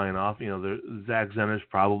goal line off. Zach Zenner's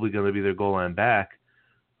probably going to be their goal line back,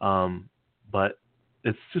 but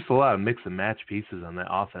it's just a lot of mix and match pieces on that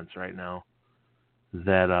offense right now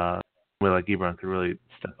that like Ebron could really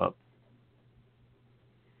step up.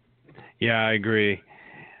 Yeah, I agree.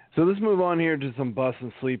 So let's move on here to some busts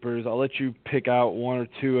and sleepers. I'll let you pick out one or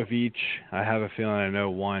two of each. I have a feeling I know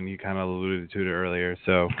one. You kind of alluded to it earlier.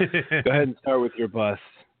 So go ahead and start with your busts.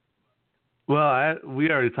 Well, we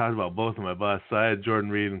already talked about both of my busts. So I had Jordan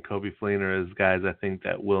Reed and Kobe Fleener as guys I think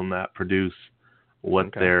that will not produce what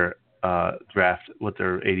they're draft, what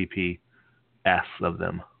their ADP asks of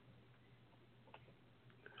them.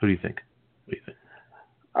 Who do you think? What do you think?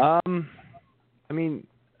 I mean,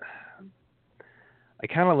 I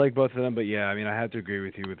kind of like both of them, but yeah, I mean, I have to agree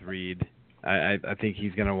with you with Reed. I think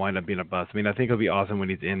he's going to wind up being a bust. I mean, I think he'll be awesome when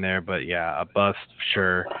he's in there, but yeah, a bust,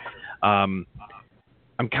 sure. I'm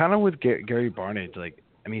kind of with Gary Barnidge. Like,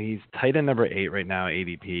 I mean, he's tight end number 8 right now,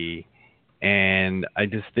 ADP, and I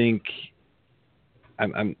just think I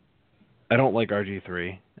don't like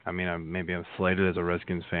RG3. I mean, maybe I'm slighted as a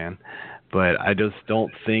Redskins fan, but I just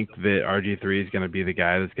don't think that RG3 is going to be the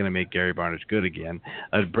guy that's going to make Gary Barnidge good again.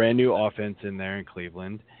 A brand new offense in there in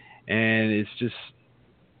Cleveland, and it's just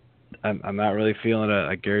I'm not really feeling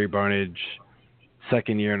a Gary Barnidge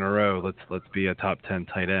second year in a row. Let's be a top 10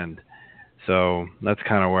 tight end. So that's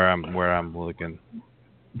kind of where I'm looking.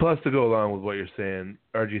 Plus, to go along with what you're saying,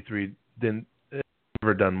 RG3 didn't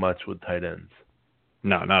ever done much with tight ends.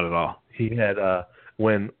 No, not at all. He had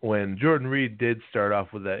when Jordan Reed did start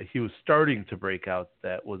off with that, he was starting to break out.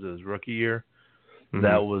 That was his rookie year. Mm-hmm.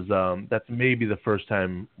 That was that's maybe the first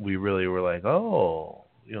time we really were like, oh,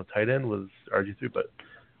 tight end was RG3. But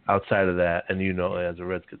outside of that, and as a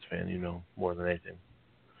Redskins fan, more than anything.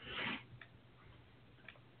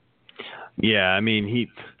 Yeah, I mean, he.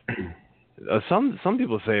 Some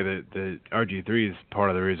people say that RG3 is part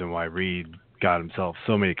of the reason why Reed got himself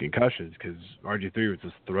so many concussions, because RG3 was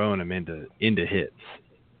just throwing him into hits.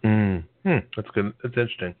 That's good. That's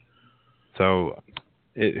interesting. So,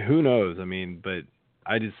 who knows? I mean, but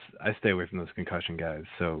I stay away from those concussion guys.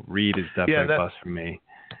 So Reed is definitely a bust for me.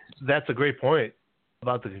 That's a great point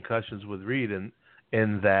about the concussions with Reed, and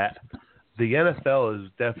that the NFL is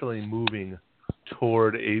definitely moving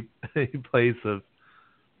toward a place of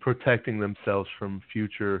protecting themselves from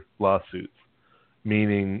future lawsuits,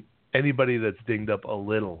 meaning anybody that's dinged up a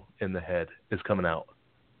little in the head is coming out.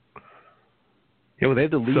 Yeah, well, they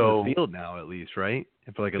have to leave the field now, at least, right?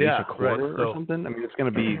 For like at least a quarter or something. I mean,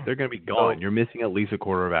 they're gonna be gone. You're missing at least a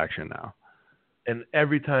quarter of action now. And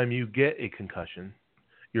every time you get a concussion,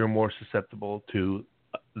 you're more susceptible to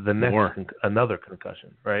the next another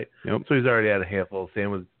concussion, right? Yep. So he's already had a handful. Same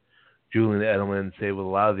with Julian Edelman. Same with a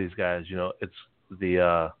lot of these guys. It's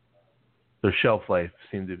their shelf life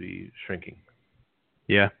seemed to be shrinking.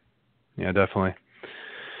 Yeah, definitely.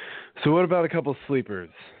 So what about a couple sleepers?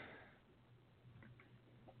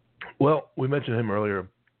 Well, we mentioned him earlier.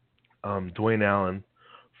 Dwayne Allen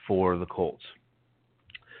for the Colts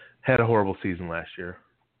had a horrible season last year.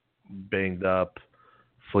 Banged up.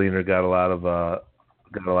 Fleener got a lot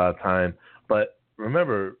of time. But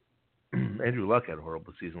remember, Andrew Luck had a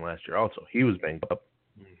horrible season last year also. He was banged up.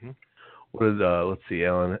 Mm-hmm. Let's see,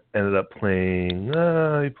 Allen ended up playing,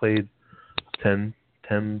 he played 10,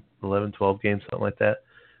 11, 12 games, something like that.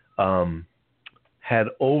 Had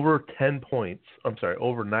over 9 points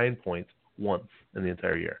once in the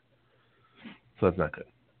entire year. So that's not good.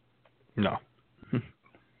 No.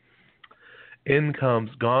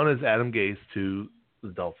 Gone is Adam Gase to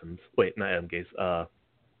the Dolphins. Wait, not Adam Gase.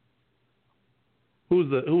 Who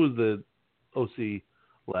was the OC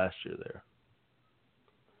last year there?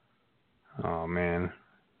 Oh man.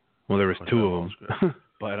 Well, there was 2 of them,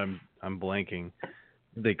 but I'm blanking.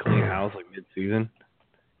 Did they clean house like mid-season?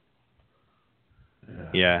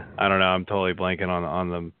 Yeah, I don't know. I'm totally blanking on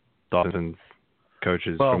the Dolphins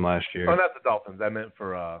coaches from last year. Oh, not the Dolphins. I meant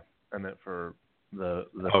for the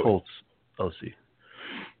Colts OC.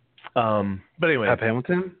 But anyway, Pep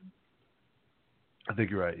Hamilton. I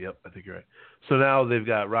think you're right. Yep, I think you're right. So now they've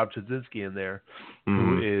got Rob Chudzinski in there,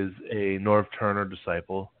 who is a Norv Turner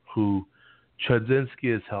disciple. Who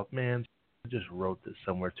Chudzinski has helped. Man, I just wrote this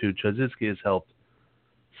somewhere too. Chudzinski has helped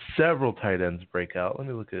several tight ends break out. Let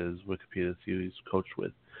me look at his Wikipedia to see who he's coached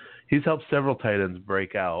with. He's helped several tight ends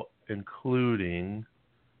break out, including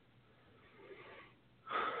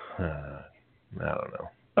I don't know.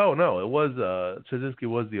 Oh no, it was Chudzinski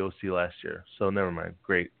was the OC last year, so never mind.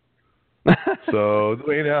 Great. So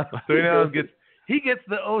Dwayne Allen gets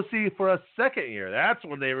the OC for a second year. That's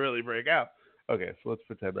when they really break out. Okay, so let's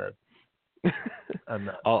pretend that I'm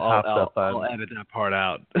not. I'll edit that part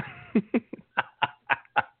out.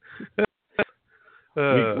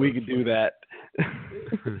 We could do that.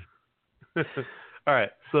 All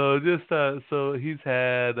right. So so he's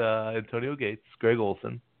had Antonio Gates, Greg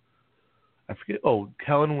Olsen. I forget. Oh,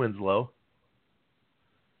 Kellen Winslow,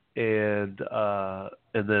 and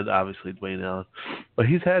then obviously Dwayne Allen. But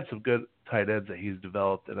he's had some good tight ends that he's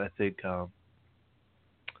developed, and I think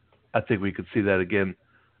we could see that again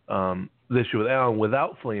this year with Allen,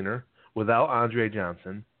 without Fleener, without Andre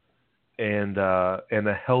Johnson, and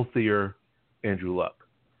a healthier Andrew Luck.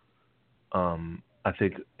 I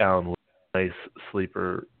think Allen was a nice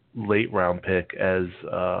sleeper late round pick as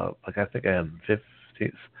I think I have him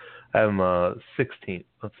 15th. I have him 16th.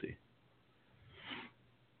 Let's see.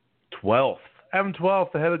 12th. I have him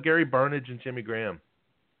 12th ahead of Gary Barnidge and Jimmy Graham.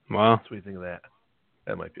 Wow. What do you think of that?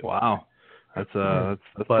 That might be wow. That's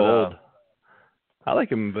bold. I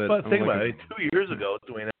like him, but think about it. 2 years ago,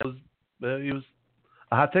 Dwayne he was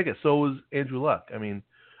a hot ticket. So was Andrew Luck. I mean,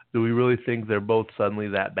 do we really think they're both suddenly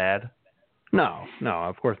that bad? No,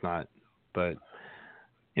 of course not. But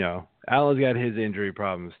Allen's got his injury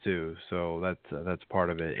problems too, so that's part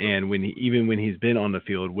of it. And even when he's been on the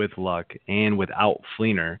field with Luck and without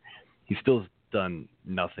Fleener, he's still done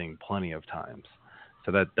nothing plenty of times.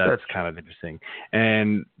 So that's kind of interesting.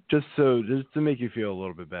 And just to make you feel a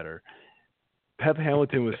little bit better, Pep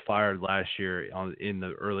Hamilton was fired last year in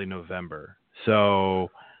the early November. So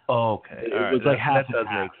okay, it was like half. That does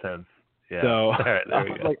make sense. Yeah. So right, I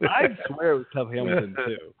was like, I swear it was Pep Hamilton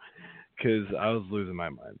too, because I was losing my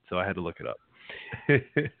mind. So I had to look it up.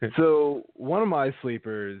 So one of my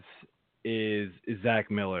sleepers is Zach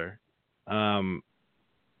Miller. I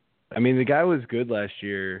mean, the guy was good last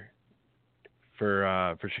year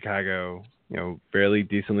for Chicago. Fairly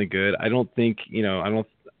decently good. I don't think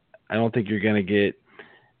I don't think you're gonna get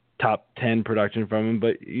top 10 production from him,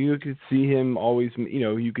 but you could see him always.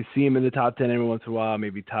 You could see him in the top 10 every once in a while,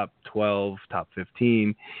 maybe top 12, top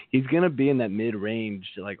 15. He's gonna be in that mid range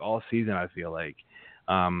like all season. I feel like.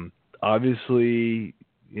 Obviously,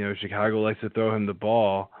 Chicago likes to throw him the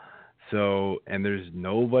ball. So, and there's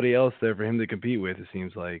nobody else there for him to compete with, it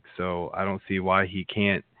seems like. So I don't see why he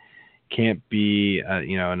can't be,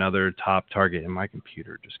 another top target. And my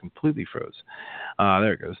computer just completely froze.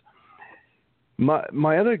 There it goes.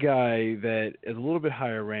 My other guy that is a little bit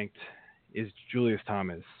higher ranked is Julius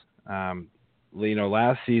Thomas.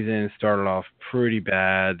 Last season started off pretty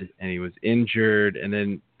bad, and he was injured, and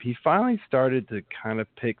then he finally started to kind of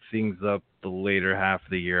pick things up the later half of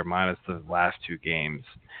the year, minus the last two games.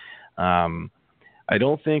 I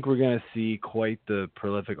don't think we're going to see quite the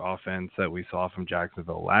prolific offense that we saw from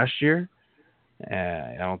Jacksonville last year.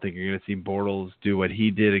 I don't think you're going to see Bortles do what he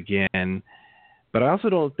did again. But I also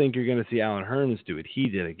don't think you're going to see Allen Hurns do what he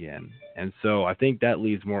did again. And so I think that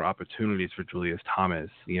leaves more opportunities for Julius Thomas,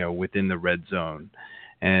 within the red zone.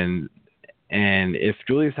 And if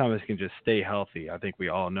Julius Thomas can just stay healthy, I think we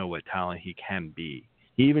all know what talent he can be.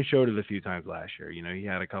 He even showed it a few times last year. He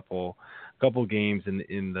had a couple games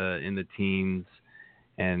in the teens,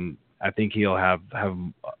 and I think he'll have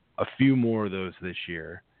a few more of those this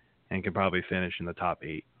year, and can probably finish in the top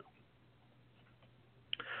 8.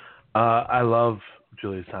 I love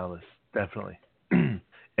Julius Thomas, definitely,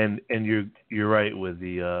 and you're right with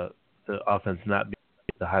the offense not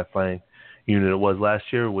being the high flying unit it was last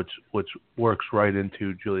year, which works right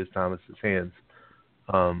into Julius Thomas's hands,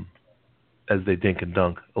 as they dink and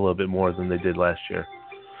dunk a little bit more than they did last year.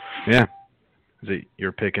 Yeah, is it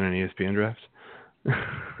you're picking an ESPN draft? No,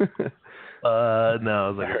 it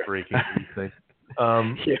was like a breaking news thing.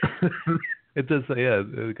 Yeah. It does. Yeah,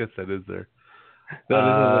 I guess that is there.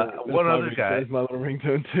 One other guy. That's my little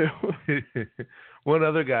ringtone too. One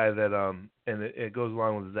other guy that and it goes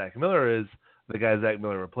along with Zach Miller is the guy Zach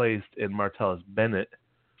Miller replaced in Martellus Bennett,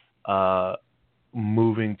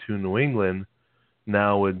 moving to New England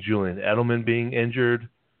now with Julian Edelman being injured,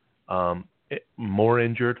 more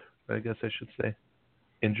injured, I guess I should say,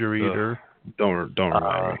 injured. Don't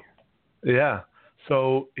remind me. Yeah.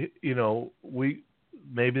 So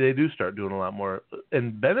maybe they do start doing a lot more.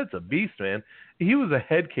 And Bennett's a beast, man. He was a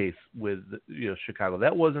head case with Chicago.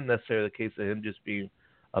 That wasn't necessarily the case of him just being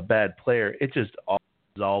a bad player. It just all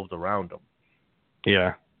resolved around him.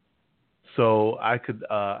 Yeah. So I could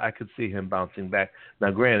see him bouncing back.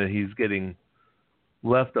 Now, granted, he's getting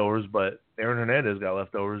leftovers, but Aaron Hernandez got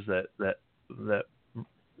leftovers that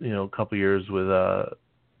a couple years with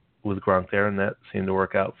Gronk there, and that seemed to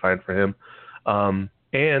work out fine for him.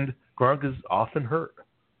 And Gronk is often hurt.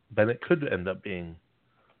 Bennett could end up being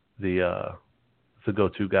the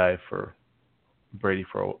go-to guy for Brady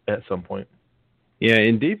at some point. Yeah,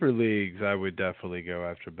 in deeper leagues, I would definitely go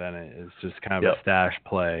after Bennett. It's just kind of a stash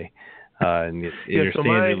play. In your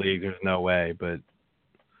standard league, there's no way. But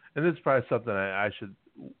and this is probably something I should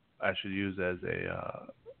use as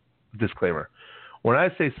a disclaimer. When I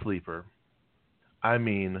say sleeper, I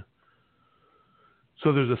mean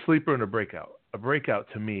so there's a sleeper and a breakout. A breakout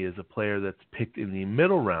to me is a player that's picked in the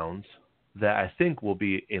middle rounds that I think will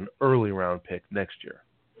be an early round pick next year.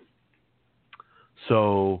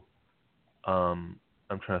 So I'm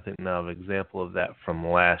trying to think now of an example of that from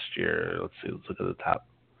last year. Let's see. Let's look at the top.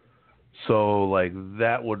 So like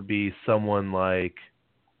that would be someone like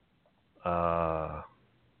Lamar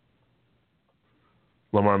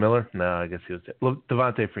Miller? No, I guess he was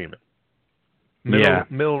Devontae Freeman.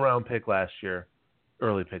 Middle round pick last year,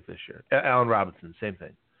 early pick this year. Allen Robinson, same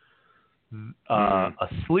thing. A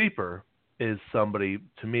sleeper is somebody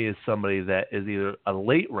that is either a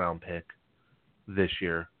late round pick this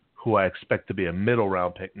year, who I expect to be a middle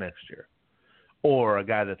round pick next year, or a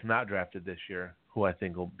guy that's not drafted this year, who I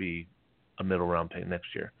think will be a middle round pick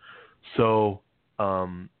next year. So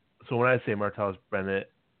when I say Martellus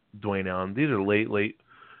Bennett, Dwayne Allen, these are late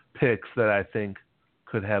picks that I think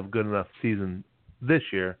could have good enough season this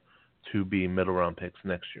year to be middle round picks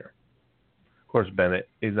next year. Of course, Bennett,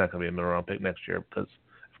 he's not going to be a middle round pick next year because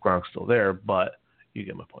if Gronk's still there, but you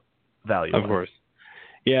get my point. Value. Of course.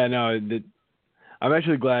 Yeah, no, I'm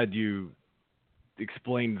actually glad you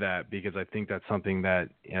explained that, because I think that's something that,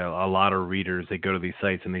 you know, a lot of readers, they go to these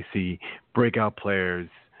sites and they see breakout players,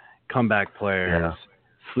 comeback players,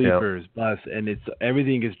 sleepers, busts, and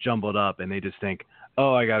everything is jumbled up, and they just think,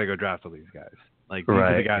 oh, I got to go draft all these guys. Like, these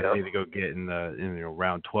are the guys I need to go get in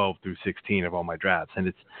round 12 through 16 of all my drafts. And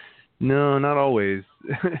it's, no, not always.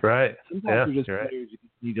 Right. Sometimes they're just players you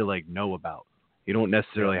need to, like, know about. You don't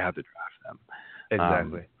necessarily have to draft them.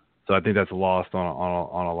 Exactly. So I think that's lost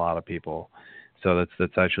on a lot of people. So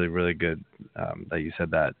that's actually really good that you said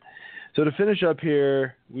that. So to finish up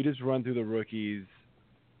here, we just run through the rookies.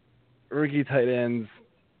 Rookie tight ends,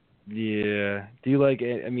 yeah. Do you like,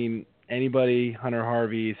 I mean, anybody? Hunter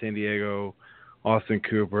Harvey, San Diego, Austin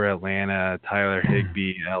Cooper, Atlanta, Tyler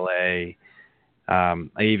Higbee, LA. I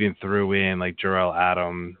even threw in like Jarrell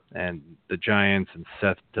Adam and the Giants, and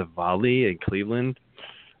Seth Tavalli in Cleveland.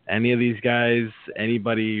 Any of these guys?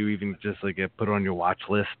 Anybody you even just like put on your watch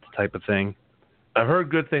list type of thing? I've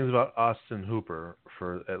heard good things about Austin Hooper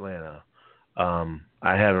for Atlanta. I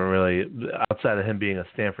haven't really, outside of him being a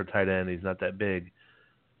Stanford tight end, he's not that big.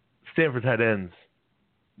 Stanford tight ends,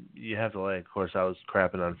 you have to like. Of course, I was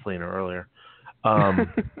crapping on Fleener earlier.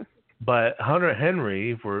 But Hunter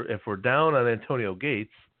Henry, if we're down on Antonio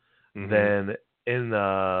Gates, then in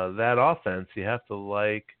that offense, you have to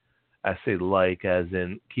like. I say like as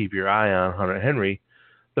in keep your eye on Hunter Henry.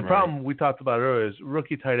 The problem we talked about earlier is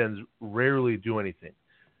rookie tight ends rarely do anything.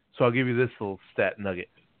 So I'll give you this little stat nugget.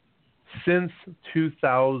 Since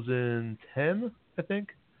 2010, I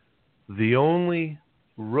think, the only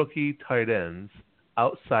rookie tight ends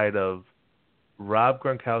outside of Rob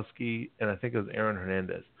Gronkowski and I think it was Aaron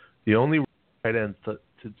Hernandez, the only tight ends to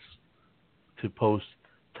post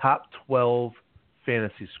top 12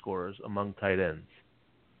 fantasy scorers among tight ends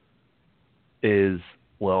is,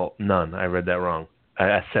 well, none. I read that wrong.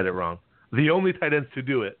 I said it wrong. The only tight ends to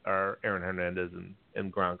do it are Aaron Hernandez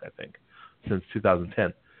and Gronk, I think, since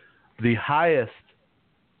 2010. The highest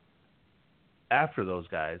after those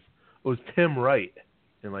guys was Tim Wright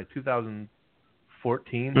in like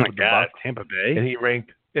 2014. Oh my God, Tampa Bay, and he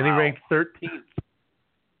ranked 13th.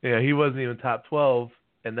 Yeah, he wasn't even top 12,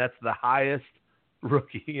 and that's the highest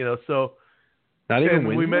rookie. You know, so not even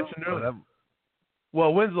Winslow? We mentioned earlier.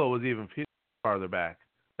 Well, Winslow was even farther back.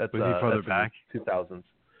 That's was he farther back? 2000s.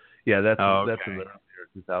 Yeah, that's in the earlier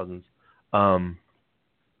 2000s.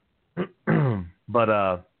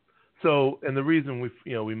 But so, and the reason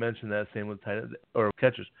we mentioned that same with tight end or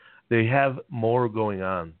catchers, they have more going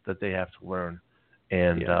on that they have to learn,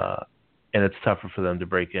 and it's tougher for them to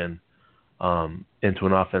break in into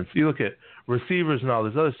an offense. You look at receivers and all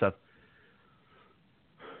this other stuff.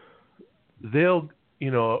 A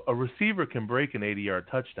receiver can break an 80-yard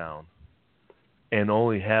touchdown and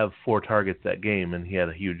only have 4 targets that game, and he had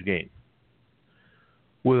a huge game.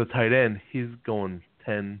 With a tight end, he's going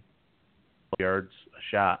 10 yards a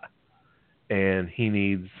shot, and he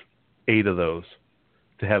needs 8 of those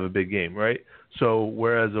to have a big game, right? So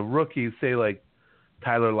whereas a rookie, say like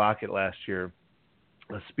Tyler Lockett last year,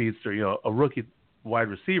 a speedster, a rookie wide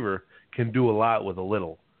receiver can do a lot with a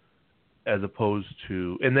little, as opposed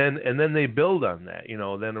to, and then they build on that,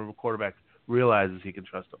 then a quarterback realizes he can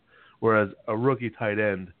trust him. Whereas a rookie tight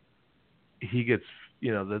end, he gets,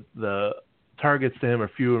 the targets to him are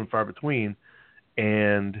few and far between,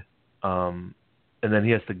 and then he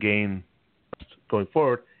has to gain going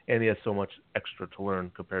forward, and he has so much extra to learn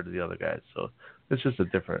compared to the other guys. So it's just a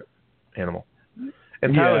different animal.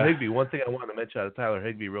 And Tyler Higbee, one thing I want to mention out of Tyler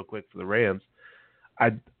Higbee real quick for the Rams,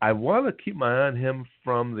 I want to keep my eye on him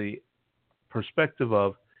from the perspective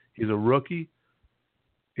of he's a rookie.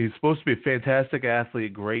 He's supposed to be a fantastic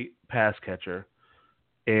athlete, great pass catcher,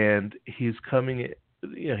 and he's coming.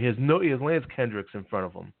 He has Lance Kendricks in front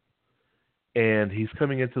of him, and he's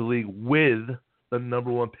coming into the league with the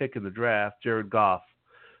number 1 pick in the draft, Jared Goff.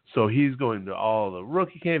 So he's going to all the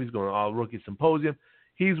rookie camp. He's going to all rookie symposium.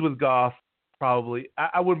 he's with Goff probably.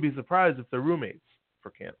 I wouldn't be surprised if they're roommates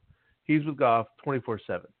for camp. He's with Goff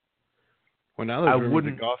 24/7. Well, now there's rumors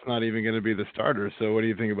that Goff's not even going to be the starter. So what do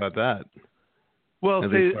you think about that? Well,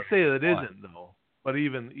 say it isn't though. But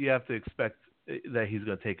even you have to expect that he's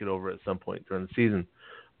going to take it over at some point during the season.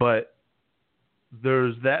 But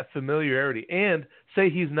there's that familiarity, and say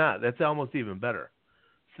he's not. That's almost even better.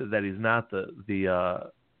 So that he's not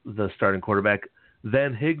the starting quarterback.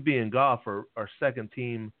 Then Higbee and Goff are second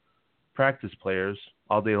team practice players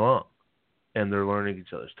all day long, and they're learning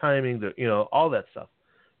each other's timing. All that stuff.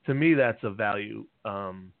 To me, that's a value.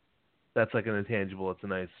 That's like an intangible. It's a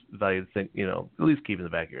nice value to think. At least keep in the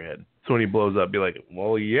back of your head. So when he blows up, be like,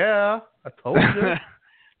 "Well, yeah, I told you."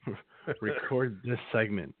 Record this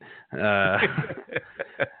segment.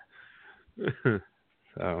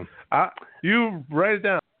 So you write it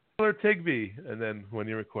down, Tyler Higbee, and then when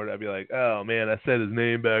you record it, I'd be like, "Oh man, I said his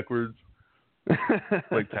name backwards."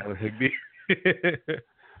 Like Tyler Higbee.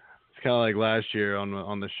 It's kind of like last year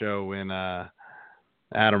on the show when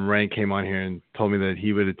Adam Rank came on here and told me that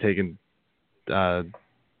he would have taken Darren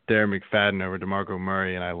McFadden over DeMarco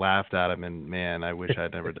Murray, and I laughed at him. And man, I wish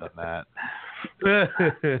I'd never done that.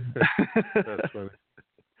 That's funny.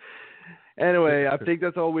 Anyway, I think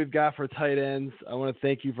that's all we've got for tight ends. I want to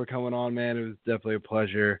thank you for coming on, man. It was definitely a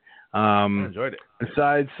pleasure. I enjoyed it.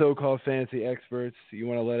 Besides so-called fantasy experts, you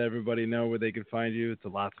want to let everybody know where they can find you? It's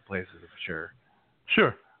lots of places for sure.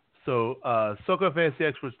 Sure. So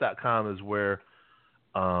SoCalFantasyExperts.com is where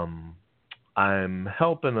I'm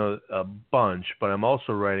helping a bunch, but I'm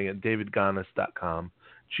also writing at DavidGonis.com,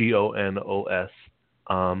 GONOS.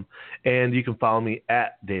 And you can follow me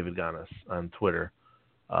at David Gonis on Twitter.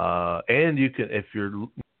 And you can, if you're,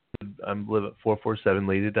 I live at 447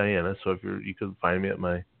 Lady Diana, so if you can find me at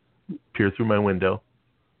peer through my window.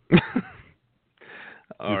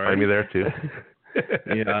 Find me there too.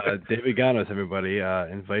 Yeah, David Gonis, everybody,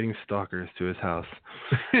 inviting stalkers to his house.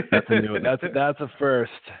 That's a new. That's a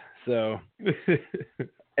first. So,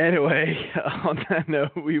 anyway, on that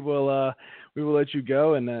note, we will let you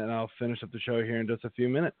go, and then I'll finish up the show here in just a few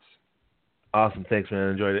minutes. Awesome, thanks, man.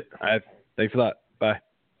 I enjoyed it. All right, thanks a lot. Bye.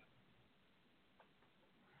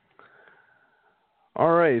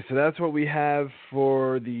 All right, so that's what we have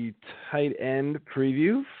for the tight end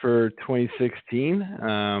preview for 2016.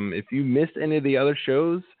 If you missed any of the other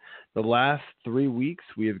shows, the last 3 weeks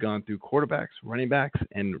we have gone through quarterbacks, running backs,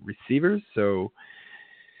 and receivers. So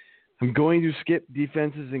I'm going to skip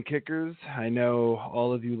defenses and kickers. I know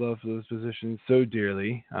all of you love those positions so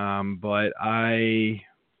dearly, but I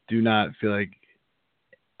do not feel like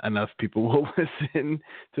enough people will listen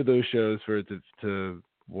to those shows for it to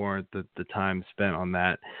warrant the time spent on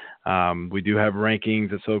that. We do have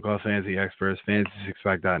rankings at So-Called Fantasy Experts,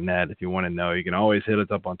 fantasysixpack.net. If you want to know, you can always hit us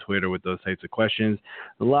up on Twitter with those types of questions.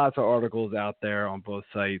 Lots of articles out there on both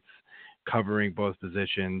sites covering both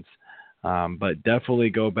positions. But definitely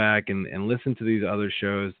go back and listen to these other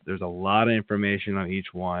shows. There's a lot of information on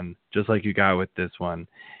each one, just like you got with this one.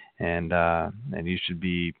 And you should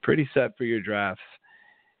be pretty set for your drafts.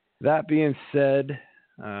 That being said,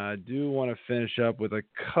 I do want to finish up with a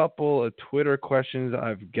couple of Twitter questions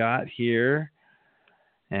I've got here.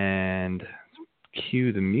 And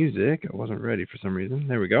cue the music. I wasn't ready for some reason.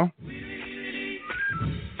 There we go.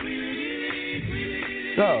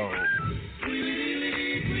 So,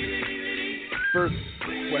 first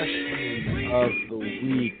question of the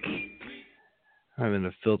week. I'm having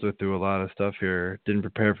to filter through a lot of stuff here. Didn't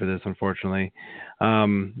prepare for this, unfortunately.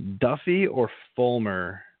 Duffy or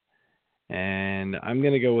Fulmer? And I'm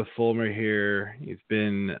going to go with Fulmer here. He's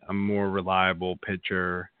been a more reliable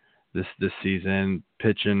pitcher this season,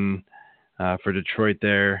 pitching for Detroit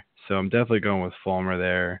there. So I'm definitely going with Fulmer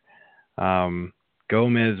there.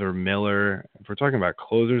 Gomez or Miller. If we're talking about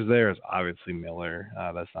closers there, it's obviously Miller.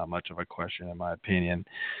 That's not much of a question in my opinion.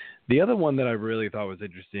 The other one that I really thought was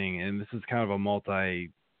interesting, and this is kind of a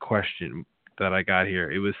multi-question that I got here.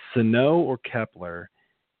 It was Sano or Kepler.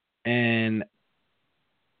 And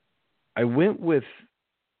I went with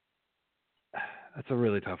 – that's a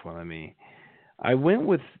really tough one on me. I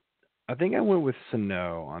think I went with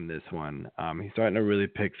Sano on this one. He's starting to really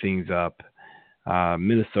pick things up.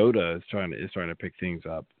 Minnesota is trying to pick things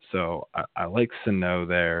up. So I like Sano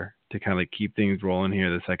there to kind of keep things rolling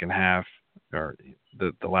here the second half or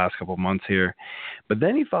the last couple of months here. But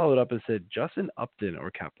then he followed up and said Justin Upton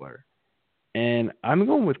or Kepler. And I'm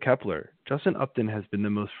going with Kepler. Justin Upton has been the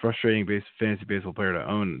most frustrating fantasy baseball player to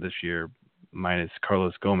own this year, minus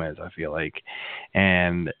Carlos Gomez, I feel like.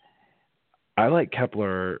 And I like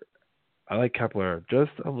Kepler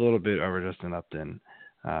just a little bit over Justin Upton.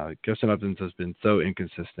 Justin Upton's has been so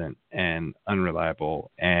inconsistent and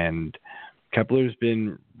unreliable, and Kepler's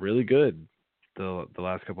been really good the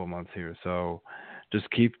last couple of months here. So just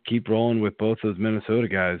keep rolling with both those Minnesota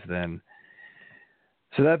guys then.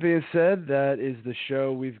 So that being said, that is the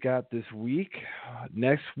show we've got this week.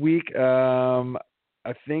 Next week,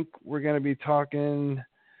 I think we're going to be talking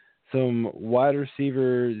some wide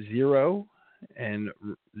receiver zero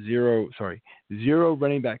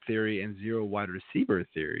running back theory and zero wide receiver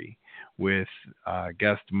theory with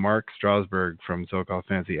guest Mark Strasburg from So-Called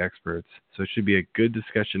Fantasy Experts. So it should be a good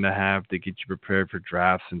discussion to have to get you prepared for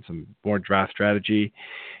drafts and some more draft strategy.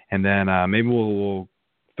 And then maybe we'll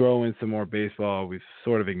throw in some more baseball. We've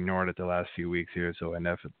sort of ignored it the last few weeks here, so I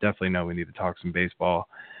definitely know we need to talk some baseball.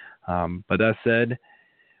 But that said,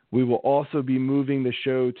 we will also be moving the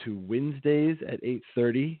show to Wednesdays at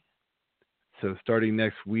 8:30. So starting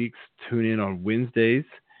next week, tune in on Wednesdays.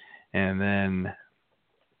 And then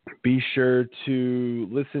be sure to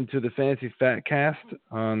listen to the Fantasy Fat Cast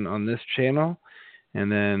on this channel.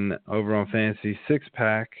 And then over on Fantasy Six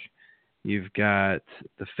Pack, you've got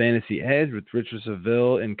the Fantasy Edge with Richard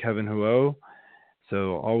Seville and Kevin Huo.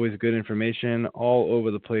 So always good information all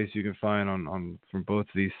over the place you can find on from both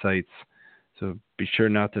of these sites. So be sure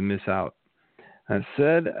not to miss out. That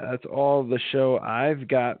said, that's all the show I've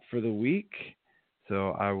got for the week.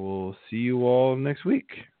 So I will see you all next week.